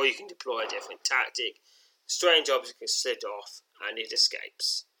failed before you can deploy a different tactic. The strange object is slid off and it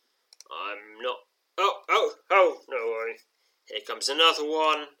escapes. I'm not... Oh, no worry. Here comes another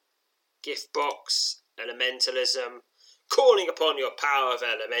one. Gift box. Elementalism. Calling upon your power of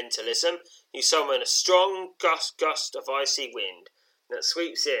elementalism, you summon a strong gust of icy wind that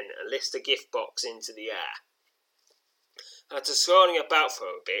sweeps in and lifts the gift box into the air. After swirling about for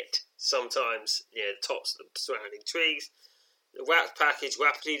a bit, sometimes near the tops of the surrounding trees, the wrapped package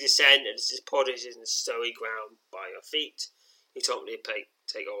rapidly descends and is deposited in the snowy ground by your feet. You promptly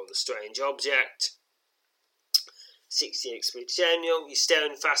take hold of the strange object. 60 XP General, you stare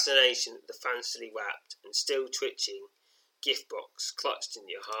in fascination at the fancily wrapped and still twitching gift box clutched in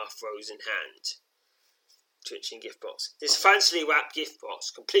your half-frozen hand. Twitching gift box. This fancily wrapped gift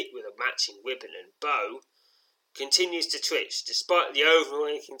box, complete with a matching ribbon and bow, continues to twitch despite the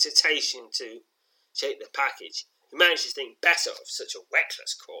overwhelming temptation to shake the package. You manage to think better of such a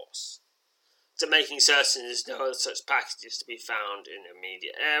reckless course. To making certain there's no other such packages to be found in the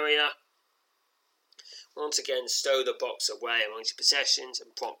immediate area. Once again, stow the box away amongst your possessions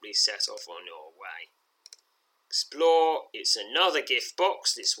and promptly set off on your way. Explore, it's another gift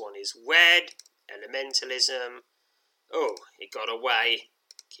box. This one is red. Elementalism. Oh, it got away.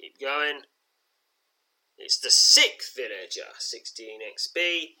 Keep going. It's the 6th villager. 16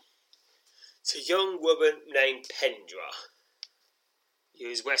 XP. It's a young woman named Pendra.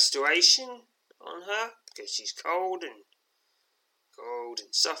 Use restoration on her because she's cold and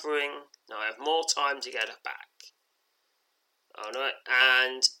suffering. Now I have more time to get her back. Alright,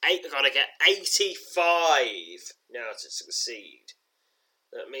 and I've got to get 85 now to succeed.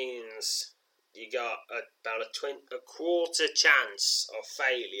 That means you got about a quarter chance of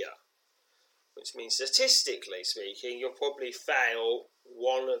failure. Which means statistically speaking, you'll probably fail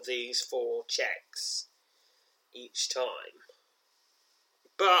one of these 4 checks each time.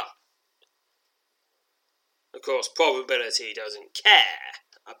 But, of course, probability doesn't care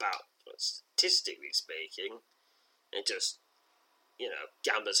about, statistically speaking. It just,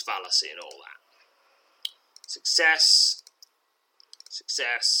 gambler's fallacy and all that. Success.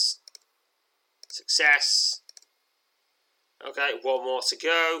 Success. Success. Okay, one more to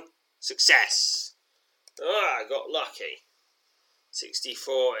go. Success. I got lucky.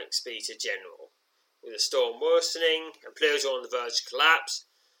 64 XP to General. With the storm worsening and Pluto on the verge of collapse,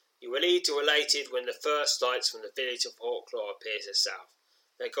 you were relieved to elated when the first lights from the village of Hawklaw appear to the south,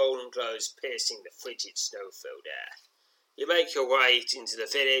 their golden glows piercing the frigid snow-filled air. You make your way into the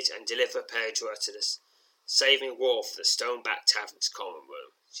village and deliver Pedro to the saving wall for the Stoneback Tavern's common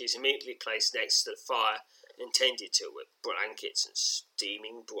room. She is immediately placed next to the fire and tended to with blankets and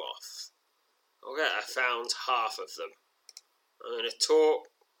steaming broth. Okay, I found half of them. I'm going to talk.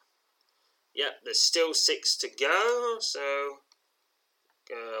 Yep, there's still 6 to go, so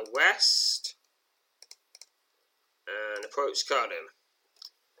west and approach Cardham.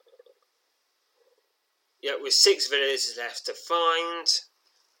 Yep, with 6 villages left to find,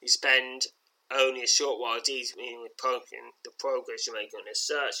 you spend only a short while detailing with the progress you make on this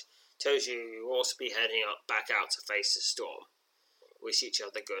search. Tells you you'll also be heading back out to face the storm. Wish each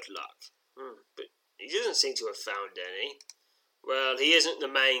other good luck. But he doesn't seem to have found any. Well, he isn't the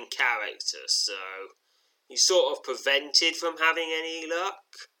main character, so he's sort of prevented from having any luck.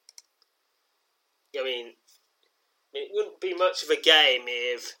 I mean, It wouldn't be much of a game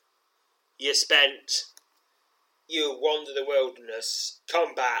if you wander the wilderness,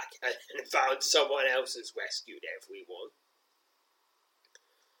 come back, and found someone else has rescued everyone.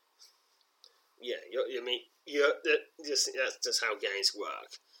 That's just how games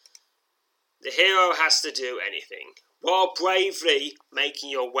work. The hero has to do anything. While bravely making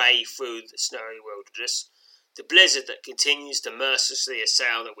your way through the snowy wilderness, the blizzard that continues to mercilessly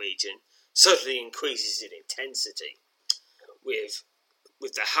assail the region suddenly increases in intensity, with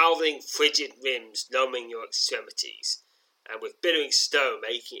the howling, frigid winds numbing your extremities, and with billowing snow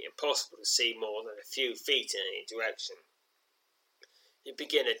making it impossible to see more than a few feet in any direction. You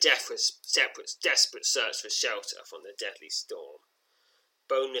begin a desperate search for shelter from the deadly storm.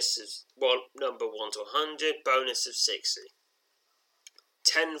 Bonus of number 1 to 100, bonus of 60.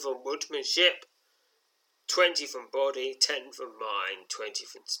 10 from woodmanship, 20 from body, 10 from mind, 20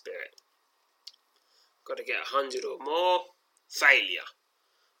 from spirit. Got to get 100 or more. Failure.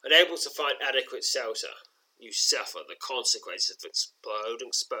 Unable to find adequate shelter, you suffer the consequences of exploding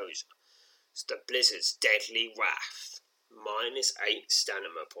exposure to the blizzard's deadly wrath. -8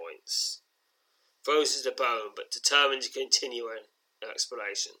 stamina points. Frozen to the bone, but determined to continue an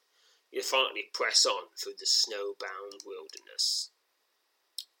exploration, you finally press on through the snow-bound wilderness.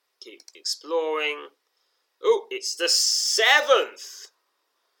 Keep exploring. Oh, it's the 7th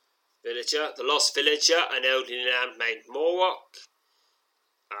villager, the lost villager, an elderly man named Morok.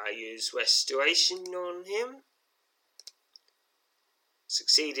 I use restoration on him.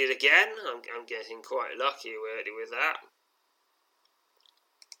 Succeeded again. I'm getting quite lucky really with that.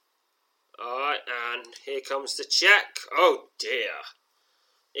 Alright, and here comes the check. Oh dear.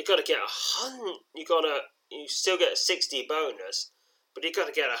 You got to get 100. You still get a 60 bonus, but you got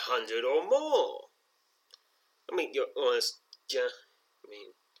to get 100 or more. I mean, you're honest. Yeah. I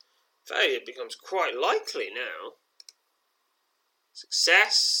mean, failure becomes quite likely now.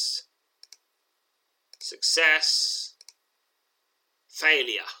 Success.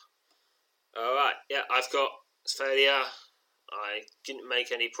 Failure. Alright, yeah, I've got failure. I didn't make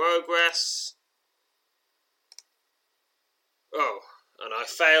any progress. Oh, and I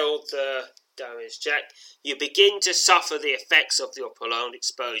failed the damage check. You begin to suffer the effects of your prolonged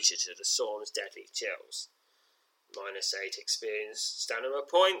exposure to the storm's deadly chills. -8 experience stamina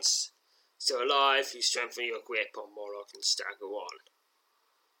points. Still alive, you strengthen your grip on Morok and stagger on.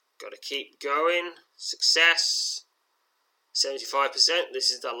 Gotta keep going. Success. 75%.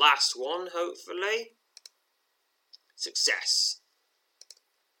 This is the last one, hopefully. Success.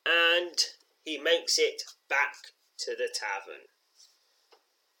 And he makes it back to the tavern.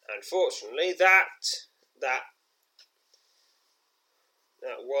 Unfortunately, that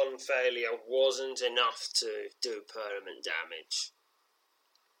one failure wasn't enough to do permanent damage.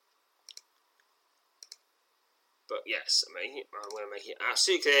 But yes, I'm going to make it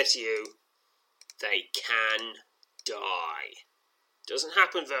absolutely clear to you, they can die. Doesn't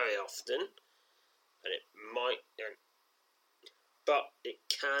happen very often, and it might, but it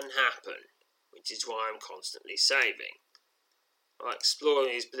can happen, which is why I'm constantly saving. I explore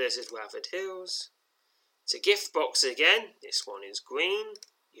these blizzard-ravaged hills. It's a gift box again. This one is green.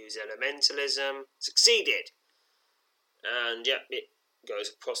 Use elementalism. Succeeded. And yep, it goes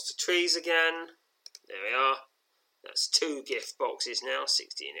across the trees again. There we are. That's 2 gift boxes now.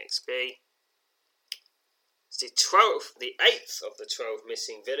 16 XP. It's the 8th of the 12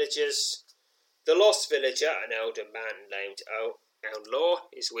 missing villagers. The lost villager, an elder man named Outlaw,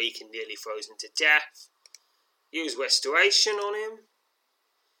 is weak and nearly frozen to death. Use restoration on him.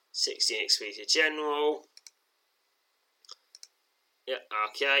 16 XP to general. Yeah,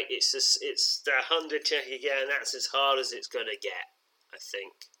 okay. It's the 100 check again. That's as hard as it's going to get, I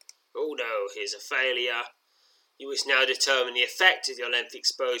think. Oh no, here's a failure. You must now determine the effect of your lengthy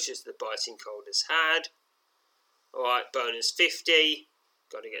exposure to the biting cold has had. Alright, bonus 50.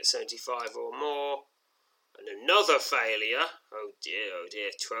 Got to get 75 or more. And another failure. Oh dear.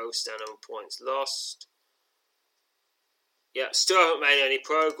 12 stamina points lost. Yeah, still haven't made any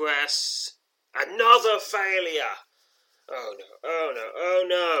progress. Another failure. Oh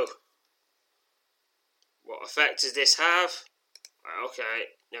no. What effect does this have?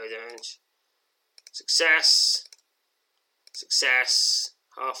 Okay, no damage. Success.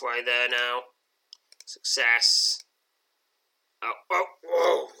 Halfway there now. Success.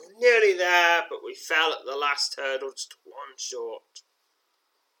 Whoa. Nearly there, but we fell at the last hurdle, just one short.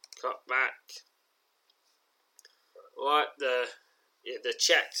 Cut back. Right, the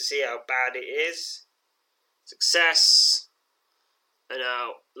check to see how bad it is. Success. And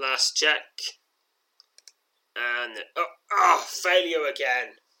now last check. And failure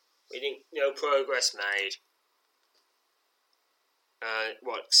again. No progress made.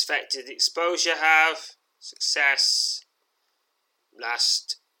 What expected exposure have? Success.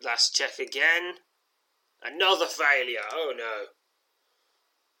 Last check again. Another failure. Oh no.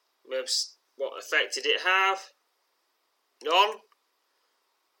 Oops. What effect did it have? None.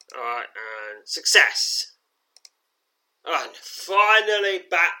 Alright, and success. And finally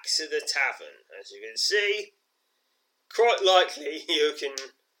back to the tavern. As you can see, quite likely you can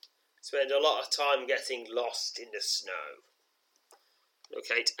spend a lot of time getting lost in the snow.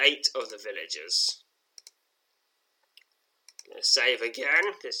 Locate 8 of the villagers. Gonna save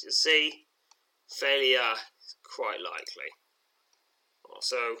again, because you see, failure is quite likely.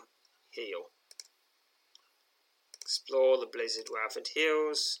 Also, heal. Explore the Blizzard Wafford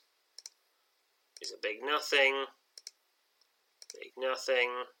Hills. It's a big nothing. Big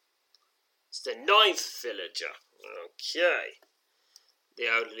nothing. It's the 9th villager. Okay. The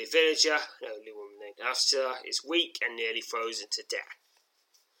elderly villager, an elderly woman named Asta, is weak and nearly frozen to death.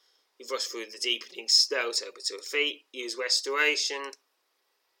 You rush through the deepening snow to her feet. Use restoration.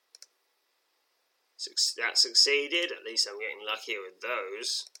 That succeeded. At least I'm getting luckier with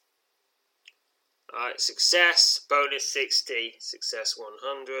those. Alright, success. Bonus 60. Success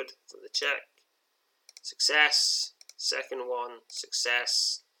 100 for the check. Success. Second one.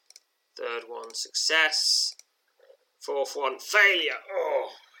 Success. Third one. Success. Fourth one. Failure. Oh,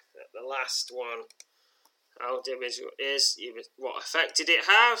 the last one. How damage is? What effect did it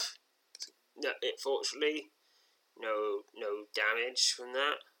have? No, fortunately, no damage from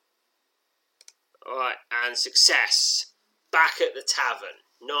that. Alright, and success. Back at the tavern.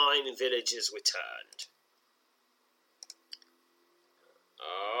 9 villagers returned.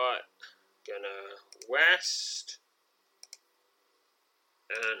 Alright, gonna rest.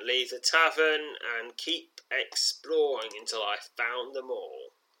 And leave the tavern and keep exploring until I found them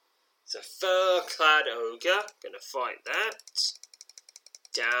all. It's a fur-clad ogre. Gonna fight that.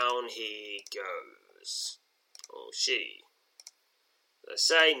 Down he goes. Or she. They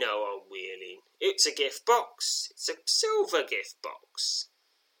say no, I'm wheeling. It's a gift box. It's a silver gift box.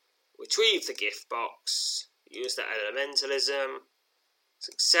 Retrieve the gift box. Use that elementalism.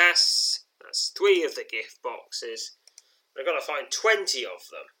 Success. That's 3 of the gift boxes. I've got to find 20 of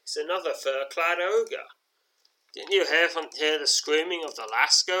them. It's another fur-clad ogre. Didn't you hear the screaming of the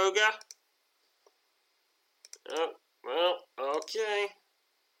last ogre? Oh, well, okay.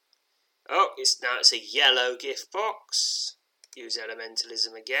 Oh, it's a yellow gift box. Use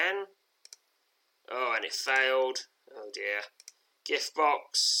elementalism again. Oh, and it failed. Oh dear. Gift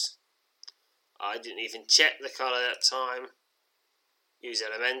box. I didn't even check the colour that time. Use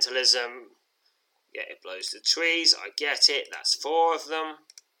elementalism. Yeah, it blows the trees. I get it. That's 4 of them.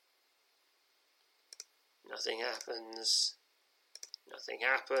 Nothing happens. Nothing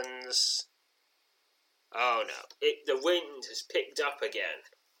happens. Oh no. The wind has picked up again.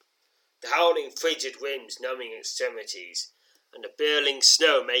 The howling frigid winds numbing extremities, and the birling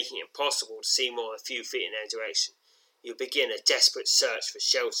snow making it impossible to see more than a few feet in any direction. You begin a desperate search for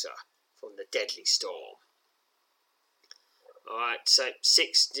shelter from the deadly storm. Alright, so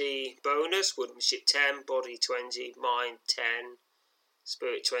 60 bonus, woodmanship 10, body 20, mind 10,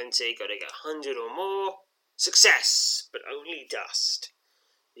 spirit 20, gotta get 100 or more. Success, but only dust.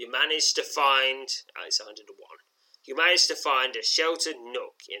 You managed to find, it's 101. You managed to find a sheltered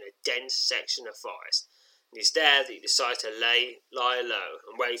nook in a dense section of forest. And it's there that you decide to lie low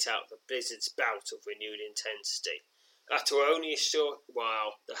and wait out the blizzard's bout of renewed intensity. After only a short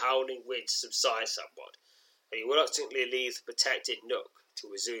while, the howling winds subside somewhat, and you reluctantly leave the protected nook to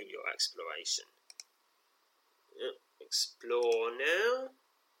resume your exploration. Explore now.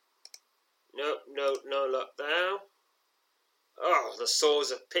 Nope, no luck there. Oh, the sores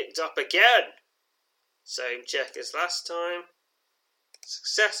have picked up again. Same check as last time.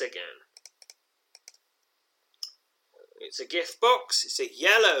 Success again. It's a gift box. It's a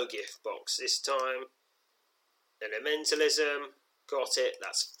yellow gift box this time. Elementalism. Got it.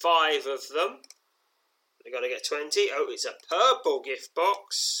 That's 5 of them. They've got to get 20. Oh, it's a purple gift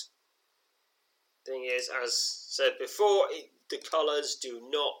box. Thing is, as said before, the colours do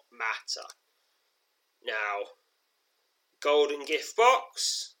not matter. Now, golden gift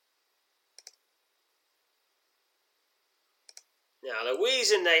box. Now, the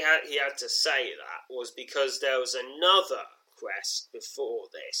reason he had to say that was because there was another quest before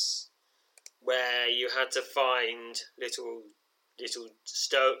this, where you had to find little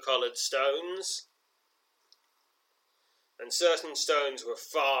coloured stones, and certain stones were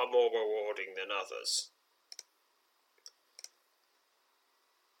far more rewarding than others.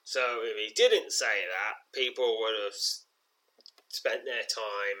 So if he didn't say that, people would have spent their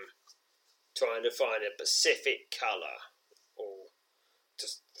time trying to find a specific colour, or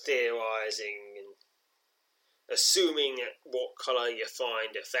just theorising and assuming what colour you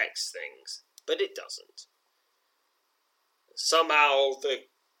find affects things, but it doesn't. Somehow,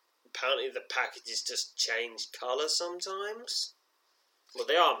 apparently the packages just change colour sometimes. Well,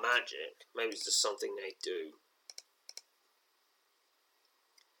 they are magic. Maybe it's just something they do.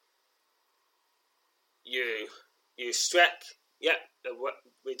 You strek,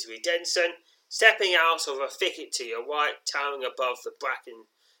 Wittery Denson, stepping out of a thicket to your right, towering above the bracken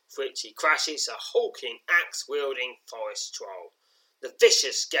for which he crashes, a hulking, axe-wielding forest troll. The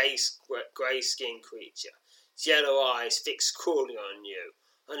vicious, grey-skinned creature, its yellow eyes fixed cruelly on you,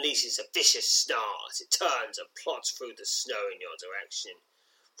 unleashes a vicious snarl as it turns and plods through the snow in your direction.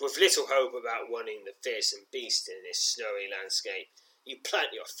 With little hope about running the fearsome beast in this snowy landscape, you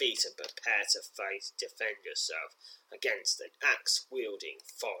plant your feet and prepare to defend yourself against an axe-wielding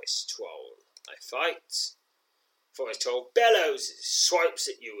forest troll. I fight. Forest troll bellows as it swipes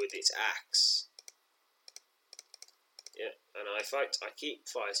at you with its axe. Yeah, and I fight. I keep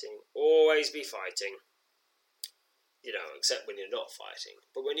fighting. Always be fighting. You know, except when you're not fighting.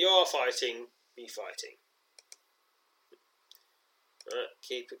 But when you're fighting, be fighting.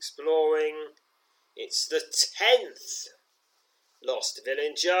 Keep exploring. It's the 10th Lost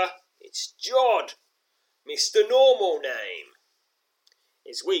Villager. It's Jod, Mr. Normal Name.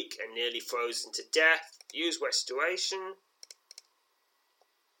 Is weak and nearly frozen to death. Use Restoration.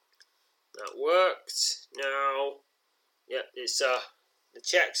 That worked. Now, it's the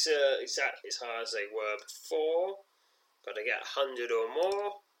checks are exactly as high as they were before. Got to get 100 or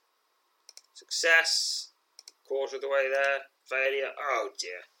more. Success. Quarter of the way there. Failure. Oh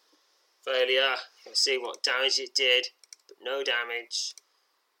dear. Failure. You can see what damage it did, but no damage.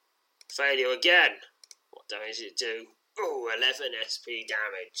 Failure again. What damage did it do? Oh, 11 SP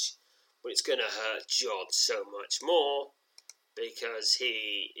damage. But it's going to hurt Jod so much more because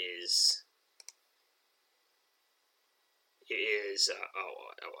he is. I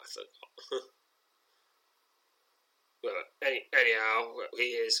forgot. Well, anyhow, he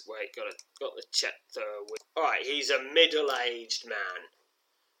is. Wait, got the check there. Alright, he's a middle-aged man.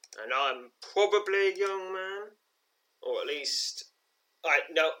 And I'm probably a young man. Or at least...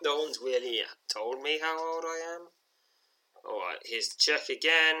 no one's really told me how old I am. Alright, here's the check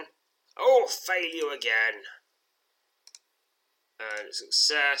again. Oh, failure again. And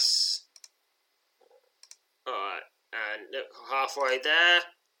success. Alright, and look, halfway there.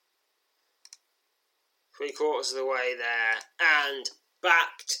 3/4 of the way there. And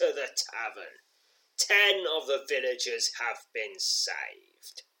back to the tavern. 10 of the villagers have been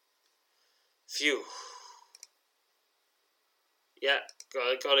saved. Phew. Yeah,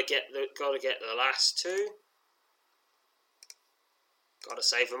 gotta get the last 2. Gotta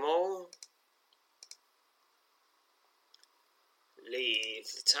save them all. Leave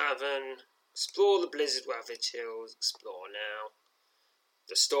the tavern. Explore the blizzard ravaged hills. Explore now.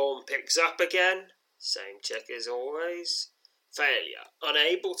 The storm picks up again. Same check as always. Failure.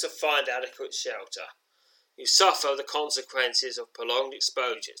 Unable to find adequate shelter. You suffer the consequences of prolonged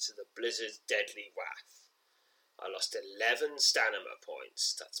exposure to the blizzard's deadly wrath. I lost 11 stamina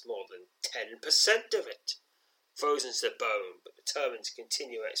points. That's more than 10% of it. Frozen to the bone, but determined to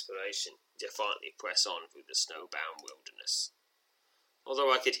continue exploration, defiantly press on through the snowbound wilderness.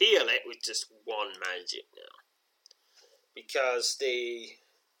 Although I could heal it with just 1 magic now. Because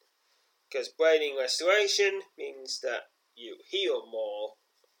Braining Restoration means that you heal more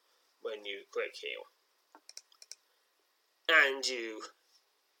when you quick heal. And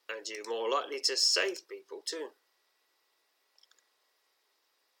you're more likely to save people too.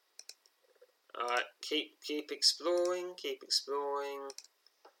 Alright, keep exploring.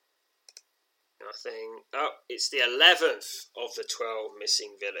 Nothing. Oh, it's the 11th of the 12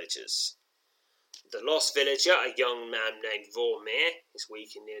 missing villagers. The lost villager, a young man named Vormir, is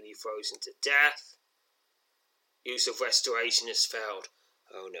weak and nearly frozen to death. Use of restoration has failed.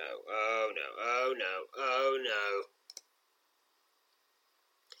 Oh no, oh no, oh no, oh no.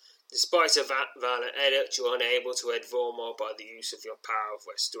 Despite a violent edit, you are unable to aid Vormir by the use of your power of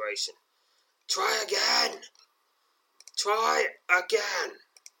restoration. Try again! Try again!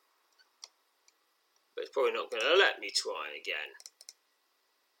 But it's probably not going to let me try again.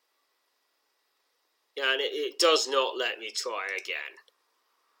 And it does not let me try again.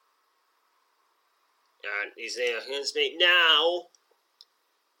 And he's there against me. Now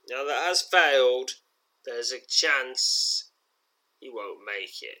that has failed, there's a chance he won't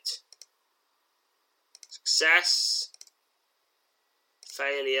make it. Success.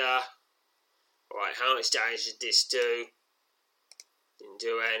 Failure. Alright, how much damage did this do? Didn't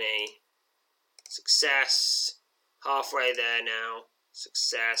do any. Success. Halfway there now.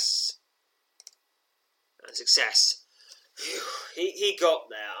 Success. And success. Phew, he got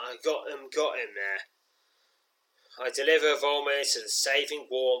there. I got him there. I deliver Volmir to the saving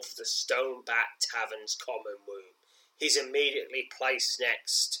warmth of the Stoneback Tavern's common room. He's immediately placed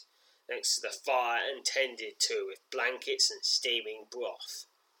next to the fire and tended to with blankets and steaming broth.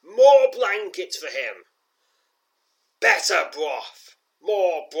 More blankets for him! Better broth!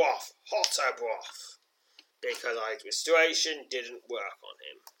 More broth! Hotter broth! Because restoration didn't work on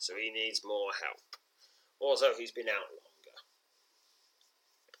him, so he needs more help. Also, he's been out longer.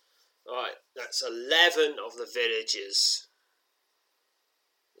 Right, that's 11 of the villagers.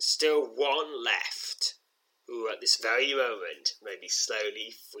 There's still one left, who at this very moment may be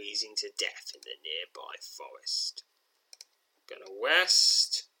slowly freezing to death in the nearby forest. Go to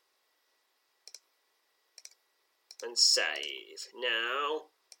west. And save. Now,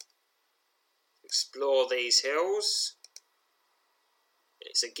 explore these hills.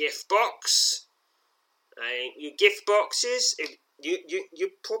 It's a gift box. Your gift boxes, you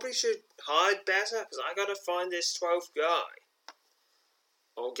probably should hide better, because I gotta find this 12th guy.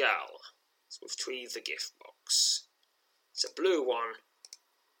 Or gal. Let's retrieve the gift box. It's a blue one.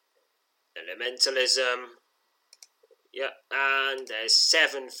 Elementalism. Yep, and there's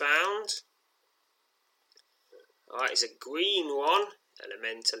 7 found. Alright, it's a green one.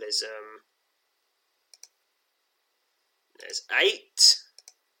 Elementalism. There's 8.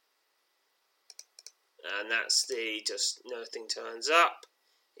 And that's the just nothing turns up.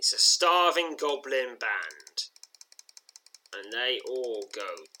 It's a starving goblin band. And they all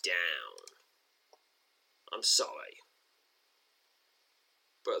go down. I'm sorry.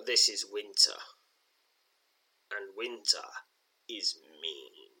 But this is winter. And winter is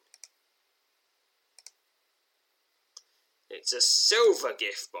mean. It's a silver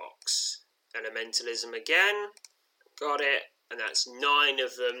gift box. Elementalism again. Got it. And that's 9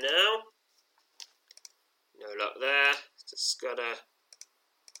 of them now. No luck there. Just gotta...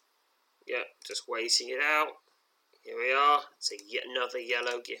 Yep, just waiting it out. Here we are. It's yet another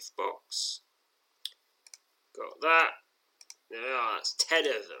yellow gift box. Got that. There we are. That's 10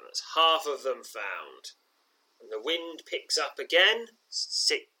 of them. That's half of them found. And the wind picks up again.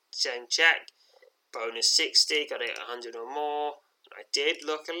 Same check. Bonus 60. Got to get 100 or more. I did,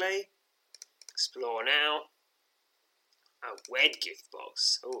 luckily. Explore now. A red gift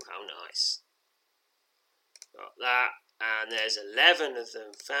box. Oh, how nice. Got that. And there's 11 of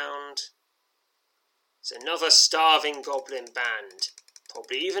them found. It's another starving goblin band.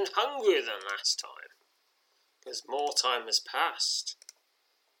 Probably even hungrier than last time. Because more time has passed.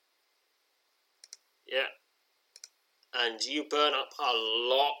 Yeah. And you burn up a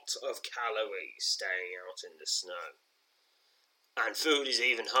lot of calories staying out in the snow. And food is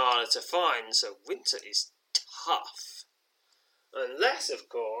even harder to find, so winter is tough. Unless, of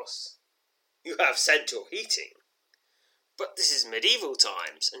course, you have central heating. But this is medieval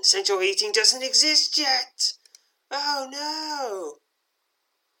times, and central heating doesn't exist yet. Oh no!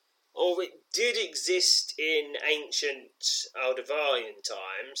 Or it did exist in ancient Aldovarian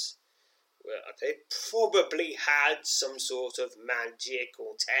times, where they probably had some sort of magic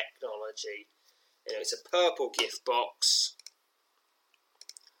or technology. You know, it's a purple gift box.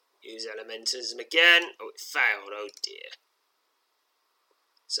 Use Elementalism again. Oh, it failed. Oh dear.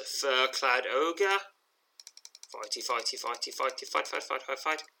 It's a fur-clad ogre. Fighty. Fight.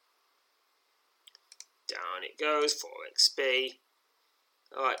 Down it goes. 4 XP.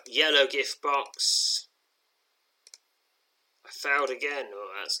 Alright, yellow gift box. I failed again.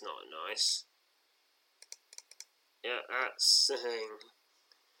 Oh, that's not nice. Yeah, that's the thing.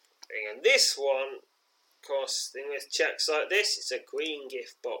 And this one, of course, thing with checks like this, it's a green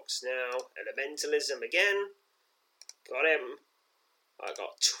gift box now. Elementalism again. Got him. I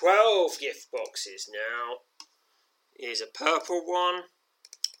got 12 gift boxes now. Here's a purple one.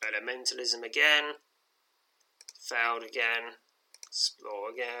 Elementalism again. Failed again. Explore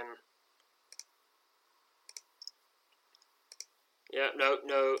again. Yeah,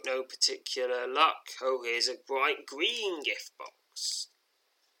 no particular luck. Oh, here's a bright green gift box.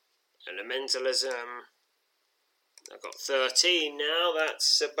 Elementalism. I've got 13 now.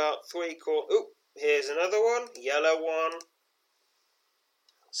 That's about 3/4. Oh, here's another one. Yellow one.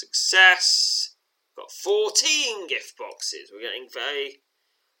 Success. Got 14 gift boxes. We're getting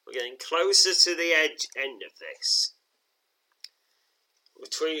closer to the end of this.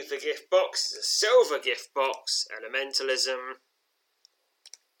 Retrieve the gift box. It's a silver gift box. Elementalism.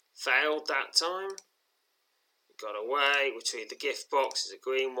 Failed that time. Got away. Retrieve the gift box. It's a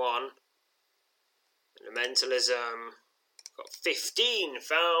green one. Elementalism. Got 15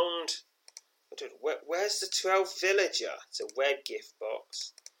 found. I don't know, where's the 12th villager? It's a red gift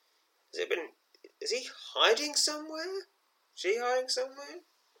box. Is he hiding somewhere? Is she hiding somewhere?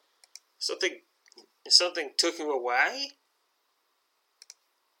 Something took him away?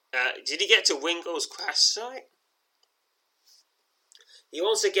 Did he get to Wingle's crash site? You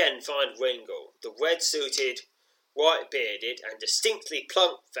once again find Wingle, the red-suited, white-bearded and distinctly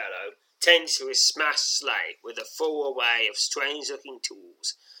plump fellow, tending to his smashed sleigh with a full array of strange-looking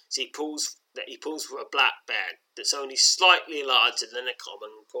tools as he pulls from a black bag that's only slightly larger than a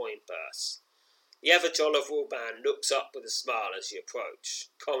common coin purse. The ever-tolerable man looks up with a smile as you approach,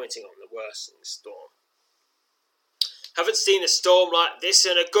 commenting on the worsening storm. Haven't seen a storm like this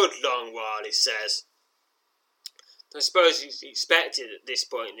in a good long while, he says. I suppose he's expected at this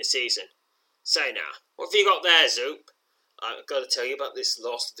point in the season. Say now, what have you got there, Zoop? I've got to tell you about this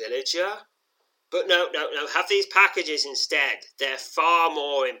lost villager. But no, have these packages instead. They're far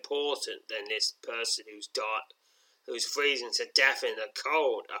more important than this person who's freezing to death in the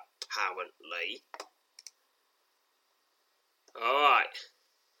cold, apparently. Alright.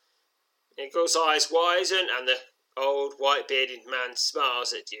 Nicholas' eyes widen and the old white-bearded man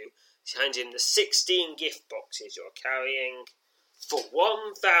smiles at you. He hands him the 16 gift boxes you're carrying for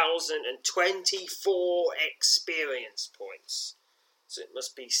 1,024 experience points. So it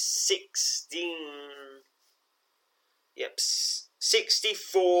must be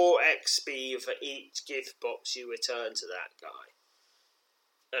 64 XP for each gift box you return to that guy.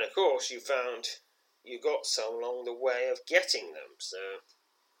 And of course you found you got some along the way of getting them, so...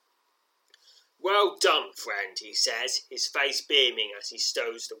 Well done, friend, he says, his face beaming as he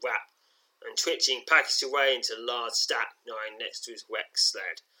stows the wrap and twitching packaged away into a large stack lying next to his wrecked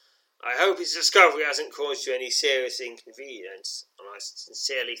sled. I hope his discovery hasn't caused you any serious inconvenience, and I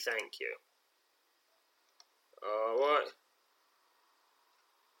sincerely thank you. Alright.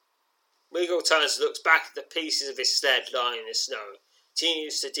 Wiggle turns and looks back at the pieces of his sled lying in the snow,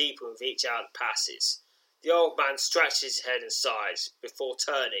 continues to deepen with each hour that passes. The old man scratches his head and sighs, before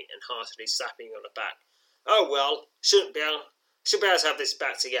turning and heartily slapping on the back. Oh well, should be able to have this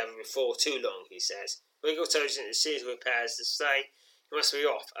back together before too long, he says. Wiggle tells him that as soon as he repairs the sleigh, he must be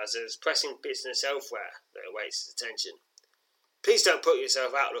off, as there is pressing business elsewhere that awaits his attention. Please don't put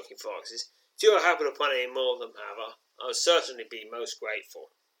yourself out looking for foxes. If you happen upon any more of them, however, I would certainly be most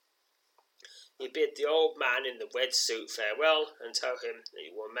grateful. You bid the old man in the red suit farewell and tell him that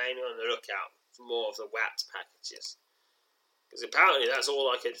you will remain on the lookout for more of the wrapped packages. Because apparently that's all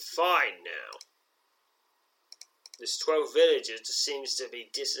I could find now. This 12th villager just seems to be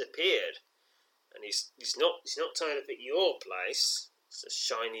disappeared. And he's not trying to pick your place. It's a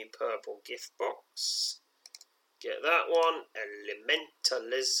shiny purple gift box. Get that one.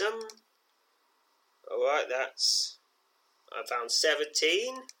 Elementalism. Alright, I found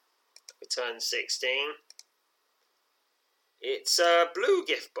 17. Return 16. It's a blue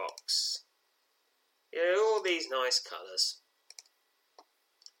gift box. Yeah, all these nice colours.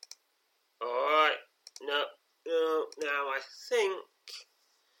 Alright. No, now I think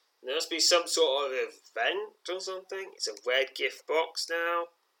there must be some sort of event or something. It's a red gift box now.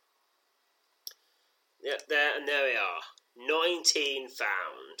 Yep, there we are. 19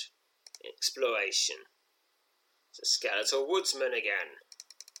 found. Exploration. It's a skeletal woodsman again.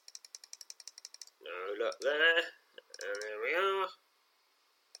 No luck there. And there we are.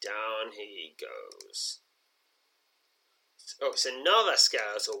 Down he goes. Oh, it's another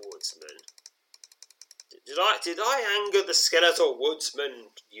skeletal woodsman. Did I anger the Skeletal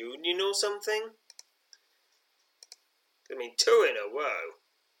Woodsman Union or something? I mean, 2 in a row.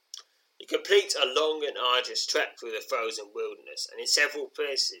 You complete a long and arduous trek through the frozen wilderness, and in several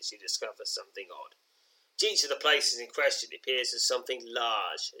places you discover something odd. Each of the places in question appears as something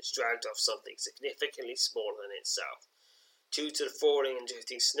large that's dragged off something significantly smaller than itself. Due to the falling and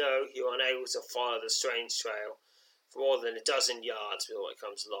drifting snow, you are unable to follow the strange trail for more than a dozen yards before it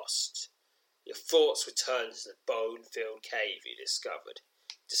becomes lost. Your thoughts return to the bone-filled cave you discovered,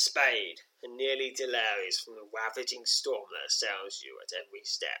 dismayed and nearly delirious from the ravaging storm that assails you at every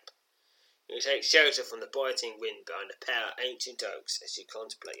step. You take shelter from the biting wind behind a pair of ancient oaks as you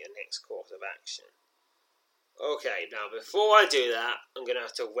contemplate your next course of action. Okay, now before I do that, I'm going to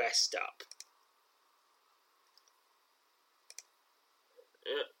have to rest up.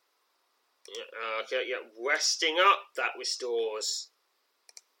 Resting up, that restores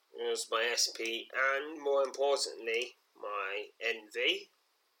my SP and, more importantly, my NV.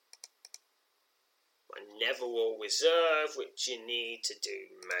 My Neverall Reserve, which you need to do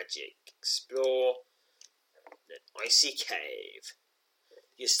magic. Explore an icy cave.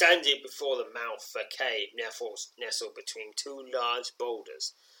 You're standing before the mouth of a cave nestled between 2 large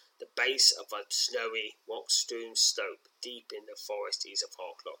boulders the base of a snowy, rock-strewn slope deep in the forest east of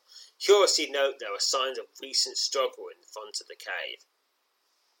Hawklaw. Curiously note there are signs of recent struggle in front of the cave.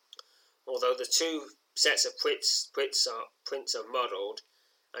 Although the two sets of prints are muddled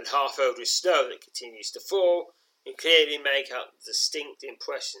and half filled with snow that continues to fall, you clearly make out distinct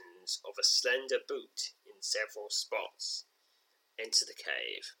impressions of a slender boot in several spots. Enter the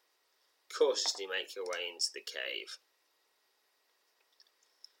cave. Cautiously make your way into the cave.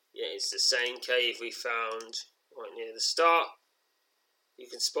 Yeah, it's the same cave we found right near the start. You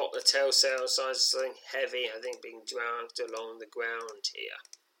can spot the telltale signs of something heavy, I think, being dragged along the ground here.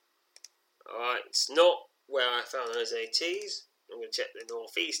 Alright, it's not where I found those ATs. I'm going to check the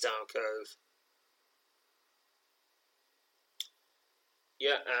northeast alcove.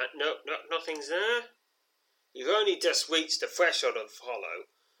 Yeah, no, nothing's there. You've only just reached the threshold of the hollow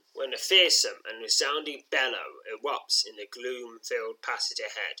when a fearsome and resounding bellow erupts in the gloom-filled passage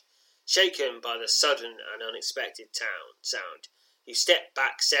ahead. Shaken by the sudden and unexpected sound, you step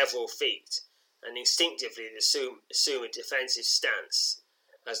back several feet and instinctively assume a defensive stance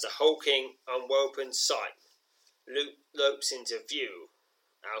as the hulking, unwoven sight lopes into view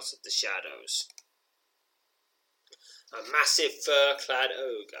out of the shadows. A massive fur-clad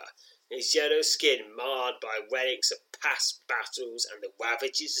ogre, his yellow skin marred by relics of past battles and the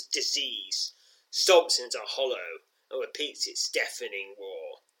ravages of disease, stomps into a hollow and repeats its deafening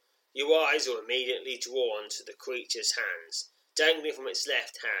roar. Your eyes are immediately drawn to the creature's hands. Dangling from its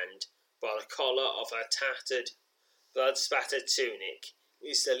left hand by the collar of her tattered, blood-spattered tunic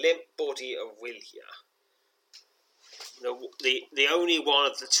is the limp body of Willia, the only one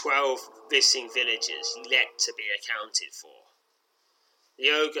of the 12 missing villagers yet to be accounted for. The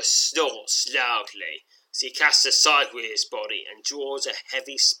ogre snorts loudly as he casts aside with his body and draws a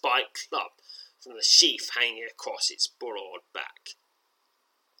heavy spiked club from the sheath hanging across its broad back.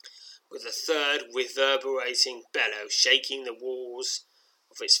 With a third reverberating bellow shaking the walls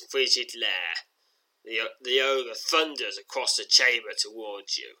of its frigid lair, the ogre thunders across the chamber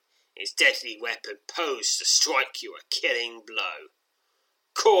towards you, its deadly weapon posed to strike you a killing blow.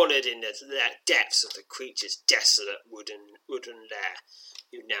 Cornered in the depths of the creature's desolate wooden lair,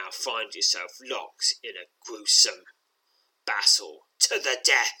 you now find yourself locked in a gruesome battle to the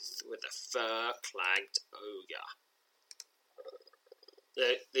death with the fur-clad ogre.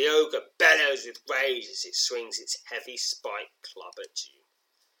 The ogre bellows with rage as it swings its heavy spiked club at you.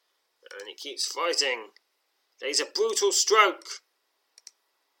 And it keeps fighting. There's a brutal stroke.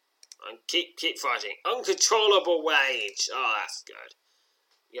 And keep fighting. Uncontrollable rage. Oh, that's good.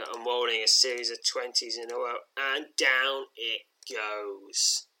 Yeah, I'm rolling a series of 20s in a row. And down it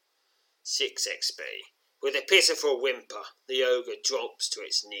goes. 6 XP. With a pitiful whimper, the ogre drops to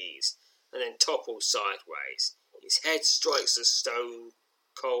its knees and then topples sideways. His head strikes the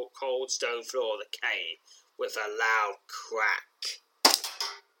cold stone floor of the cave with a loud crack.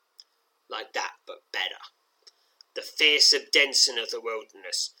 Like that, but better. The fearsome Denson of the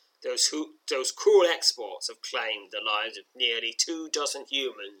wilderness, those cruel exports have claimed the lives of nearly 24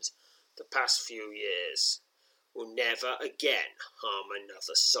 humans the past few years, will never again harm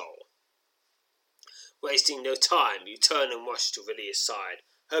another soul. Wasting no time, you turn and rush to Villiers' side,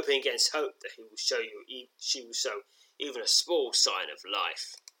 hoping against hope that she will show even a small sign of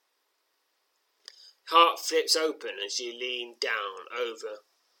life. Heart flips open as you lean down over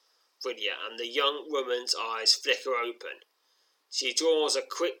Villia, and the young woman's eyes flicker open. She draws a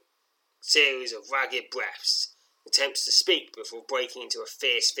quick series of ragged breaths, attempts to speak before breaking into a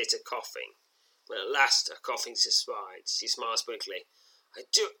fierce fit of coughing. When at last her coughing subsides, she smiles quickly. I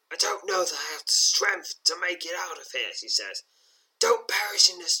don't know that I have the strength to make it out of here, she says. Don't perish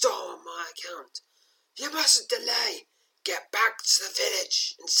in the storm on my account. You mustn't delay. Get back to the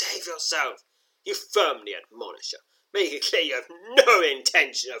village and save yourself. You firmly admonish her. Make it clear you have no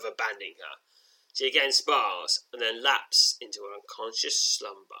intention of abandoning her. She again smiles and then lapses into an unconscious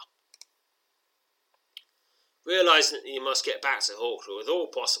slumber. Realising that you must get back to Hawklaw with all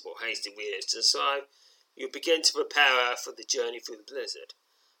possible haste and readiness to survive, you begin to prepare her for the journey through the blizzard.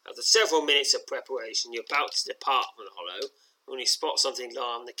 After several minutes of preparation, you're about to depart from the hollow when you spot something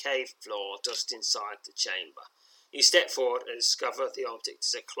lying on the cave floor just inside the chamber. You step forward and discover the object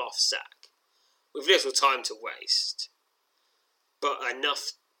is a cloth sack, with little time to waste. But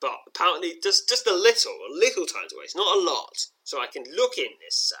apparently just a little time to waste, not a lot. So I can look in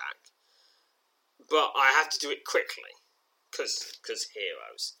this sack, but I have to do it quickly, because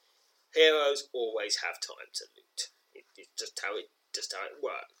heroes always have time to loot. It's just how it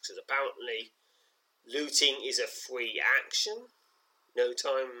works. Because apparently, looting is a free action. No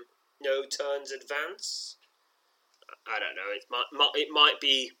turns advance. I don't know. It might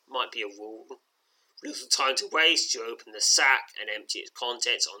be a rule. Little time to waste. You open the sack and empty its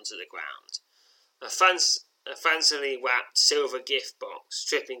contents onto the ground. A fancily wrapped silver gift box,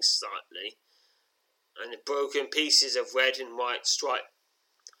 dripping slightly, and the broken pieces of red and white striped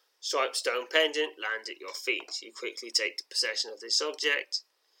stone pendant land at your feet. You quickly take possession of this object.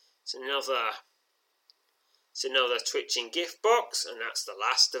 It's another twitching gift box, and that's the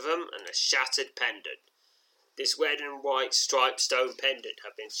last of them, and a shattered pendant. This red and white striped stone pendant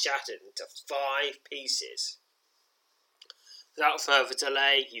had been shattered into 5 pieces. Without further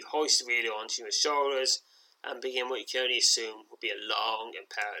delay, you hoist the wheel onto your shoulders and begin what you can only assume will be a long and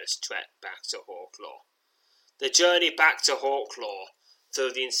perilous trek back to Hawklaw. The journey back to Hawklaw,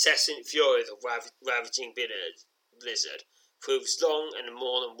 through the incessant fury of the ravaging blizzard, proves long, and on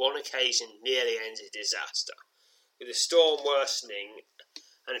more than one occasion nearly ends in disaster. With the storm worsening,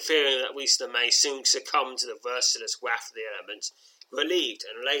 and fearing that Whistler may soon succumb to the merciless wrath of the elements, relieved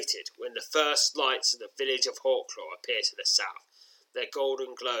and elated when the first lights of the village of Hawklaw appear to the south, their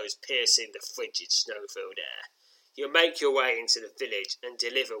golden glows piercing the frigid snow-filled air. You make your way into the village and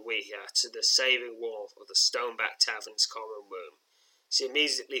deliver Weir to the saving warmth of the Stoneback Tavern's common room. It's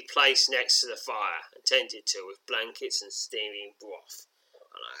immediately placed next to the fire and tended to with blankets and steaming broth,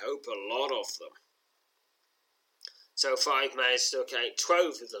 and I hope a lot of them. So far you've managed to locate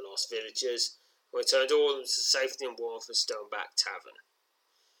 12 of the lost villagers, and returned all of them to safety and warmth of Stoneback Tavern.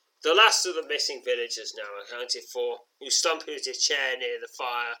 The last of the missing villagers now accounted for, you slump into a chair near the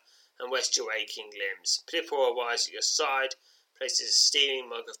fire and rest your aching limbs. Pippo arrives at your side, places a steaming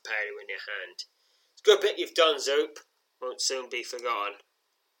mug of paleo in your hand. It's a good bit you've done, Zoop. Won't soon be forgotten.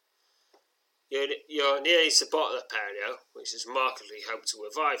 You're nearly to the bottom of the paleo, which has remarkably helped to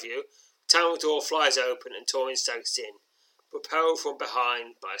revive you. The tunnel door flies open and Torin stags in, propelled from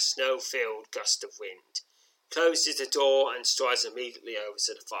behind by a snow-filled gust of wind. Closes the door and strides immediately over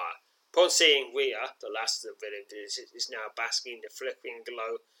to the fire. Upon seeing Weir, the last of the village is now basking in the flickering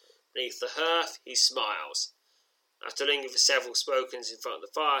glow beneath the hearth, he smiles. After lingering for several spokons in front of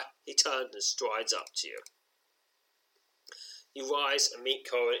the fire, he turns and strides up to you. You rise and meet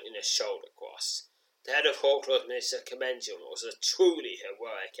Corin in a shoulder cross. The head of Hawklaw's minister commends you on what was a truly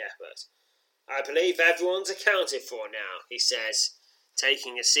heroic effort. I believe everyone's accounted for now, he says,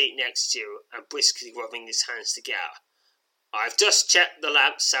 taking a seat next to you and briskly rubbing his hands together. I've just checked the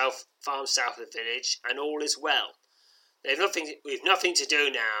lamp farm south of the village, and all is well. We've nothing to do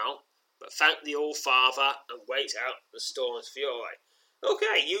now, but thank the All-Father and wait out the storm's fury.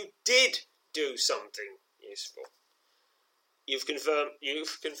 Okay, you did do something useful. You've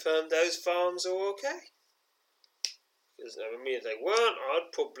confirmed those farms are okay? Because if they weren't,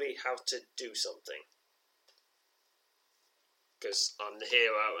 I'd probably have to do something. Because I'm the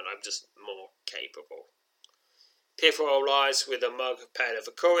hero and I'm just more capable. Pithroll lies with a mug of pale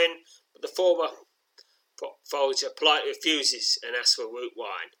for Corin, but the former Folger politely refuses and asks for root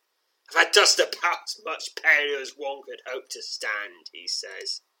wine. I've had just about as much paleo as one could hope to stand, he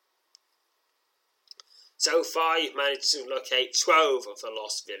says. So far you've managed to locate 12 of the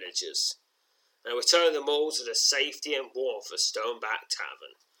lost villagers, and return them all to the safety and warmth of Stoneback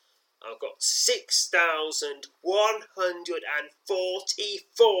Tavern. I've got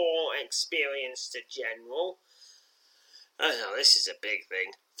 6,144 experience to general. Oh no, this is a big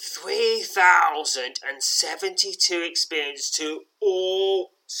thing. 3,072 experience to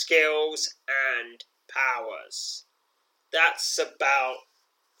all skills and powers. That's about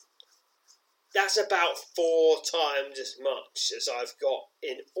 4 times as much as I've got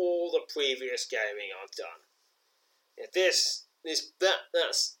in all the previous gaming I've done. If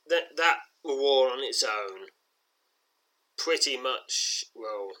that reward on its own pretty much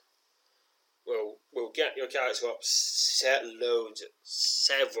will get your character up several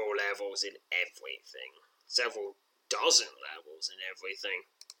levels in everything. Several dozen levels in everything.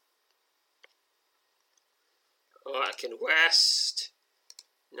 Alright, I can rest.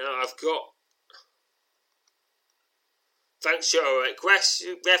 Now I've got, thanks to your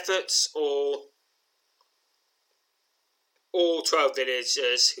efforts, all 12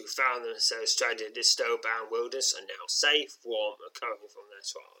 villagers who found themselves stranded in this snowbound wilderness are now safe, warm, and recovering from their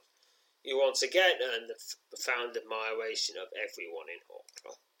trials. You once again earn the profound admiration of everyone in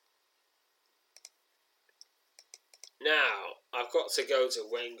Hawklaw. Now, I've got to go to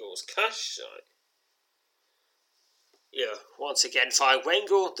Wengel's cache site. You once again find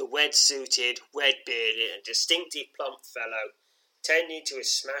Wengel, the red-suited, red-bearded, and distinctly plump fellow, tending to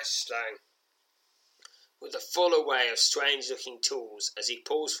his smashed slang, with a full array of strange-looking tools as he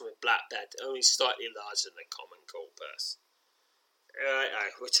pulls from a black bed only slightly larger than a common coal purse.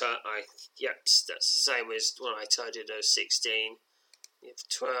 Yep, that's the same as when I tried it at 16. You have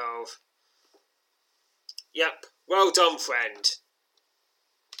 12. Yep, well done, friend,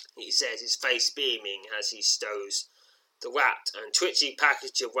 he says, his face beaming as he stows the wrapped and twitchy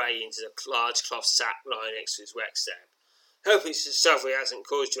package away into the large cloth sack lying next to his rucksack. Hope its discovery hasn't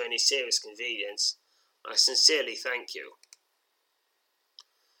caused you any serious inconvenience. I sincerely thank you.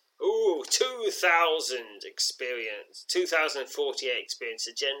 Ooh, 2,048 experience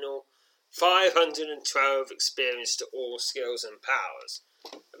to general, 512 experience to all skills and powers.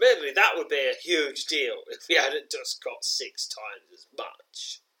 Admittedly, that would be a huge deal if we hadn't just got 6 times as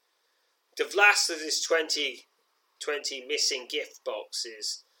much. The last of his 20 missing gift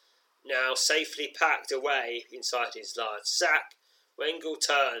boxes now safely packed away inside his large sack, Wengel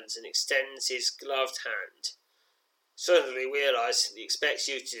turns and extends his gloved hand. Suddenly realising he expects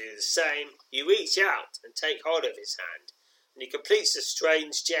you to do the same, you reach out and take hold of his hand, and he completes a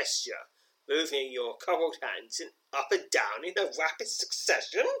strange gesture, moving your coupled hands up and down in a rapid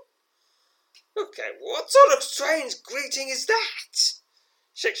succession. Okay, what sort of strange greeting is that?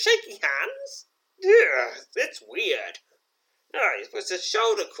 Shaking hands? Ugh, that's weird. No, it was a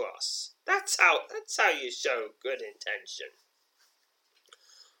shoulder cross. That's how you show good intention.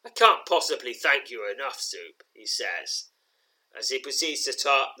 I can't possibly thank you enough, Soup, he says, as he proceeds to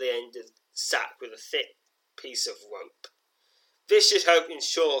tie up the end of the sack with a thick piece of rope. This should help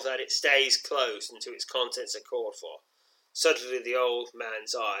ensure that it stays closed until its contents are called for. Suddenly the old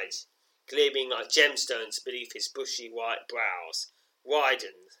man's eyes, gleaming like gemstones beneath his bushy white brows,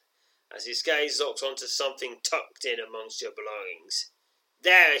 widen as his gaze locks onto something tucked in amongst your belongings.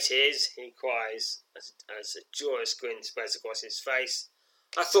 There it is, he cries, as a joyous grin spreads across his face.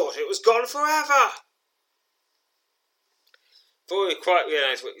 I thought it was gone forever! Before he quite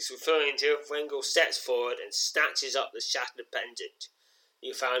realised what he's referring to, Wengel steps forward and snatches up the shattered pendant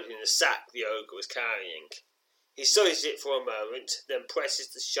you found in the sack the ogre was carrying. He studies it for a moment, then presses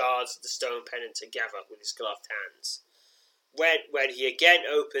the shards of the stone pendant together with his gloved hands. When he again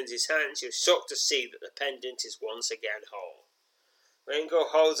opens his hands, you're shocked to see that the pendant is once again whole. Wengel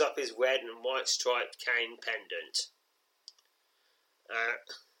holds up his red and white striped cane pendant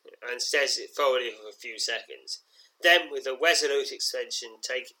and stares at it thoroughly for a few seconds. Then, with a resolute expression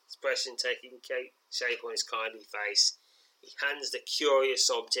taking shape on his kindly face, he hands the curious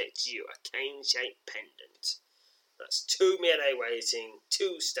object to you, a cane-shaped pendant. That's 2 melee rating,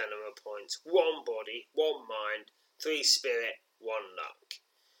 2 stamina points, 1 body, 1 mind, 3 spirit, 1 luck.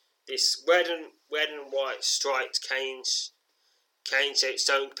 This red and white striped cane-shaped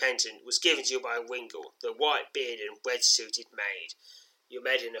stone pendant was given to you by Wengel, the white-bearded and red-suited maid you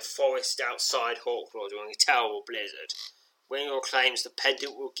met in a forest outside Hawklaw during a terrible blizzard. Wengel claims the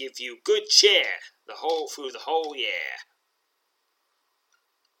pendant will give you good cheer through the whole year.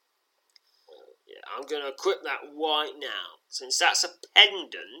 I'm going to equip that right now. Since that's a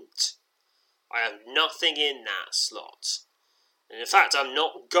pendant, I have nothing in that slot. And in fact, I'm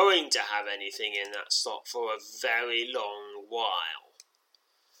not going to have anything in that slot for a very long while.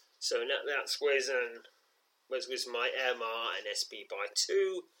 So that's with my MR and SP by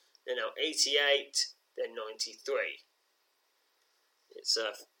 2. They're now 88, then 93.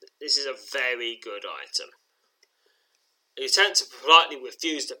 This is a very good item. He attempts to politely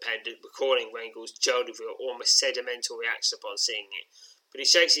refuse the pendant, recalling Wengel's jovial, almost sentimental reaction upon seeing it, but he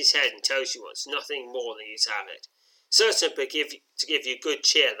shakes his head and tells you wants nothing more than you to have it. Certain to give you good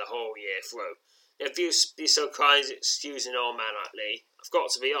cheer the whole year through. If you be so kind as to excuse an old man like Lee, I've got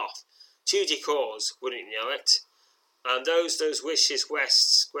to be off. Duty calls, wouldn't you know it? And those wishes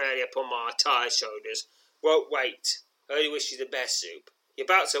rest squarely upon my tired shoulders won't wait. I only wish you the best, Soup. You're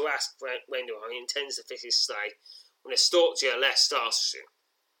about to ask Wendell how he intends to fix his sleigh when a stalk to your left starts you.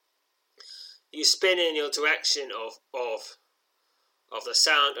 You spin in your direction of the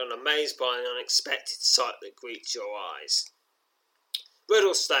sound and amazed by an unexpected sight that greets your eyes.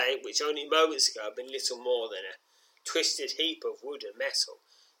 Riddle's sleigh, which only moments ago had been little more than a twisted heap of wood and metal,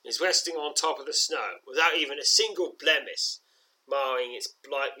 is resting on top of the snow without even a single blemish marring its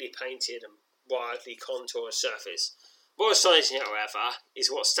brightly painted and wildly contoured surface. More astonishing, however, is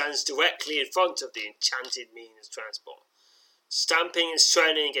what stands directly in front of the enchanted means of transport, stamping and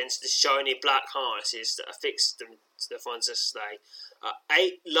straining against the shiny black harnesses that affix them to the front of the sleigh are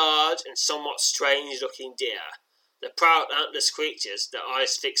 8 large and somewhat strange-looking deer. The proud antlerless creatures, their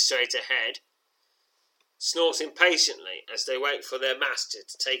eyes fixed straight ahead, snort impatiently as they wait for their master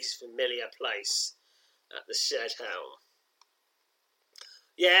to take his familiar place at the shed helm.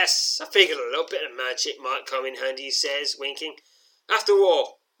 Yes, I figured a little bit of magic might come in handy, he says, winking. After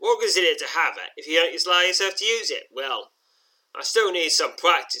all, what good is it to have it if you don't allow yourself to use it? Well, I still need some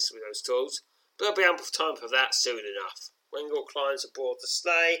practice with those tools, but there'll be ample time for that soon enough. Wengel climbs aboard the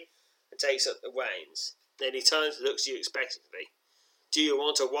sleigh and takes up the reins. Then he turns and looks at you expectantly. Do you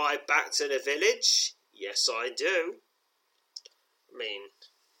want to ride back to the village? Yes, I do. I mean,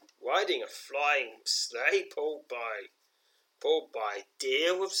 riding a flying sleigh pulled by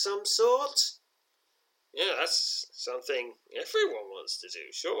deer of some sort? Yeah, that's something everyone wants to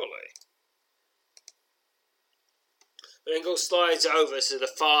do, surely. Wengel slides over to the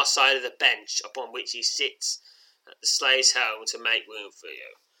far side of the bench upon which he sits at the sleigh's helm to make room for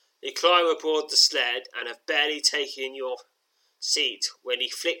you. You climb aboard the sled and have barely taken your seat when he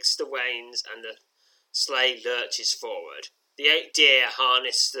flicks the reins and the sleigh lurches forward. The 8 deer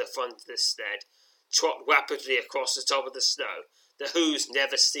harnessed to the front of the sled trot rapidly across the top of the snow, the hooves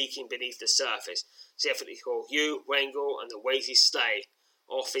never sneaking beneath the surface, as if they haul you, Wengel, and the weighty sleigh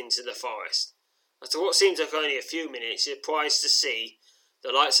off into the forest. After what seems like only a few minutes, you're surprised to see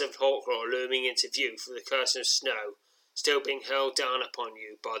the lights of Hawklaw looming into view through the curtain of snow, still being hurled down upon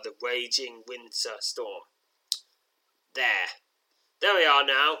you by the raging winter storm. There we are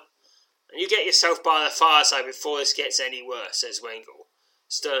now, and you get yourself by the fireside before this gets any worse, says Wengel,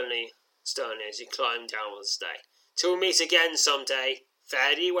 sternly as you climb down the sleigh. Till we meet again some day.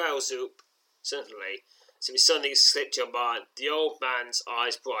 Fare thee well, Zoop. Certainly, as if something slipped your mind, the old man's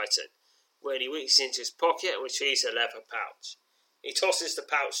eyes brighten when he reaches into his pocket and retrieves a leather pouch. He tosses the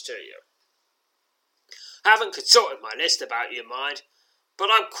pouch to you. I haven't consulted my list about you, mind,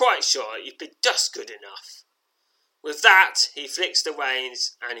 but I'm quite sure you've been just good enough. With that, he flicks the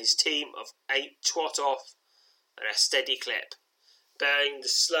reins, and his team of 8 trot off at a steady clip, bearing the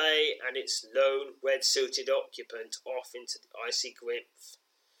sleigh and its lone red-suited occupant off into the icy grip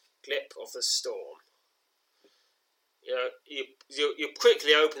of the storm. You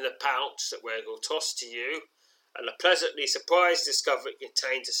quickly open the pouch that Wengel tossed to you, and are pleasantly surprised to discover it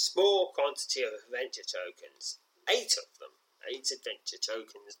contains a small quantity of adventure tokens. 8 of them. 8 adventure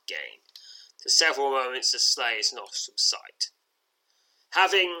tokens gained. For several moments the sleigh is lost from sight.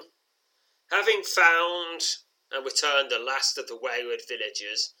 Having found and returned the last of the wayward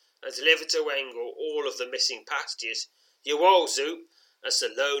villagers, and delivered to Wengel all of the missing passages, you roll, Zoop, as the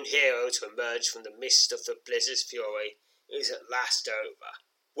lone hero to emerge from the mist of the blizzard's fury is at last over.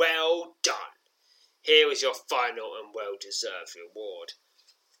 Well done! Here is your final and well-deserved reward.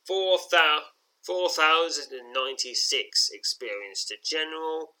 4,096 experience to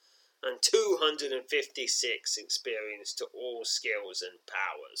general, and 256 experience to all skills and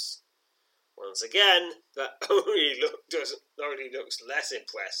powers. Once again, that only looks less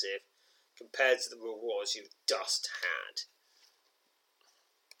impressive compared to the rewards you've just had.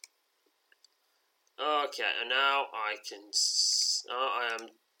 Okay, and now I am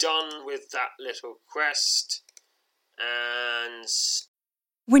done with that little quest, and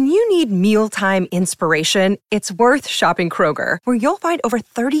When you need mealtime inspiration, it's worth shopping Kroger, where you'll find over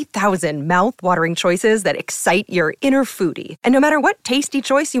 30,000 mouth-watering choices that excite your inner foodie. And no matter what tasty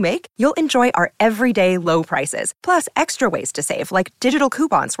choice you make, you'll enjoy our everyday low prices, plus extra ways to save, like digital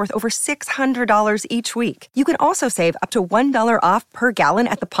coupons worth over $600 each week. You can also save up to $1 off per gallon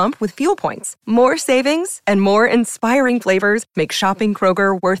at the pump with fuel points. More savings and more inspiring flavors make shopping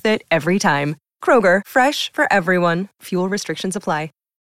Kroger worth it every time. Kroger, fresh for everyone. Fuel restrictions apply.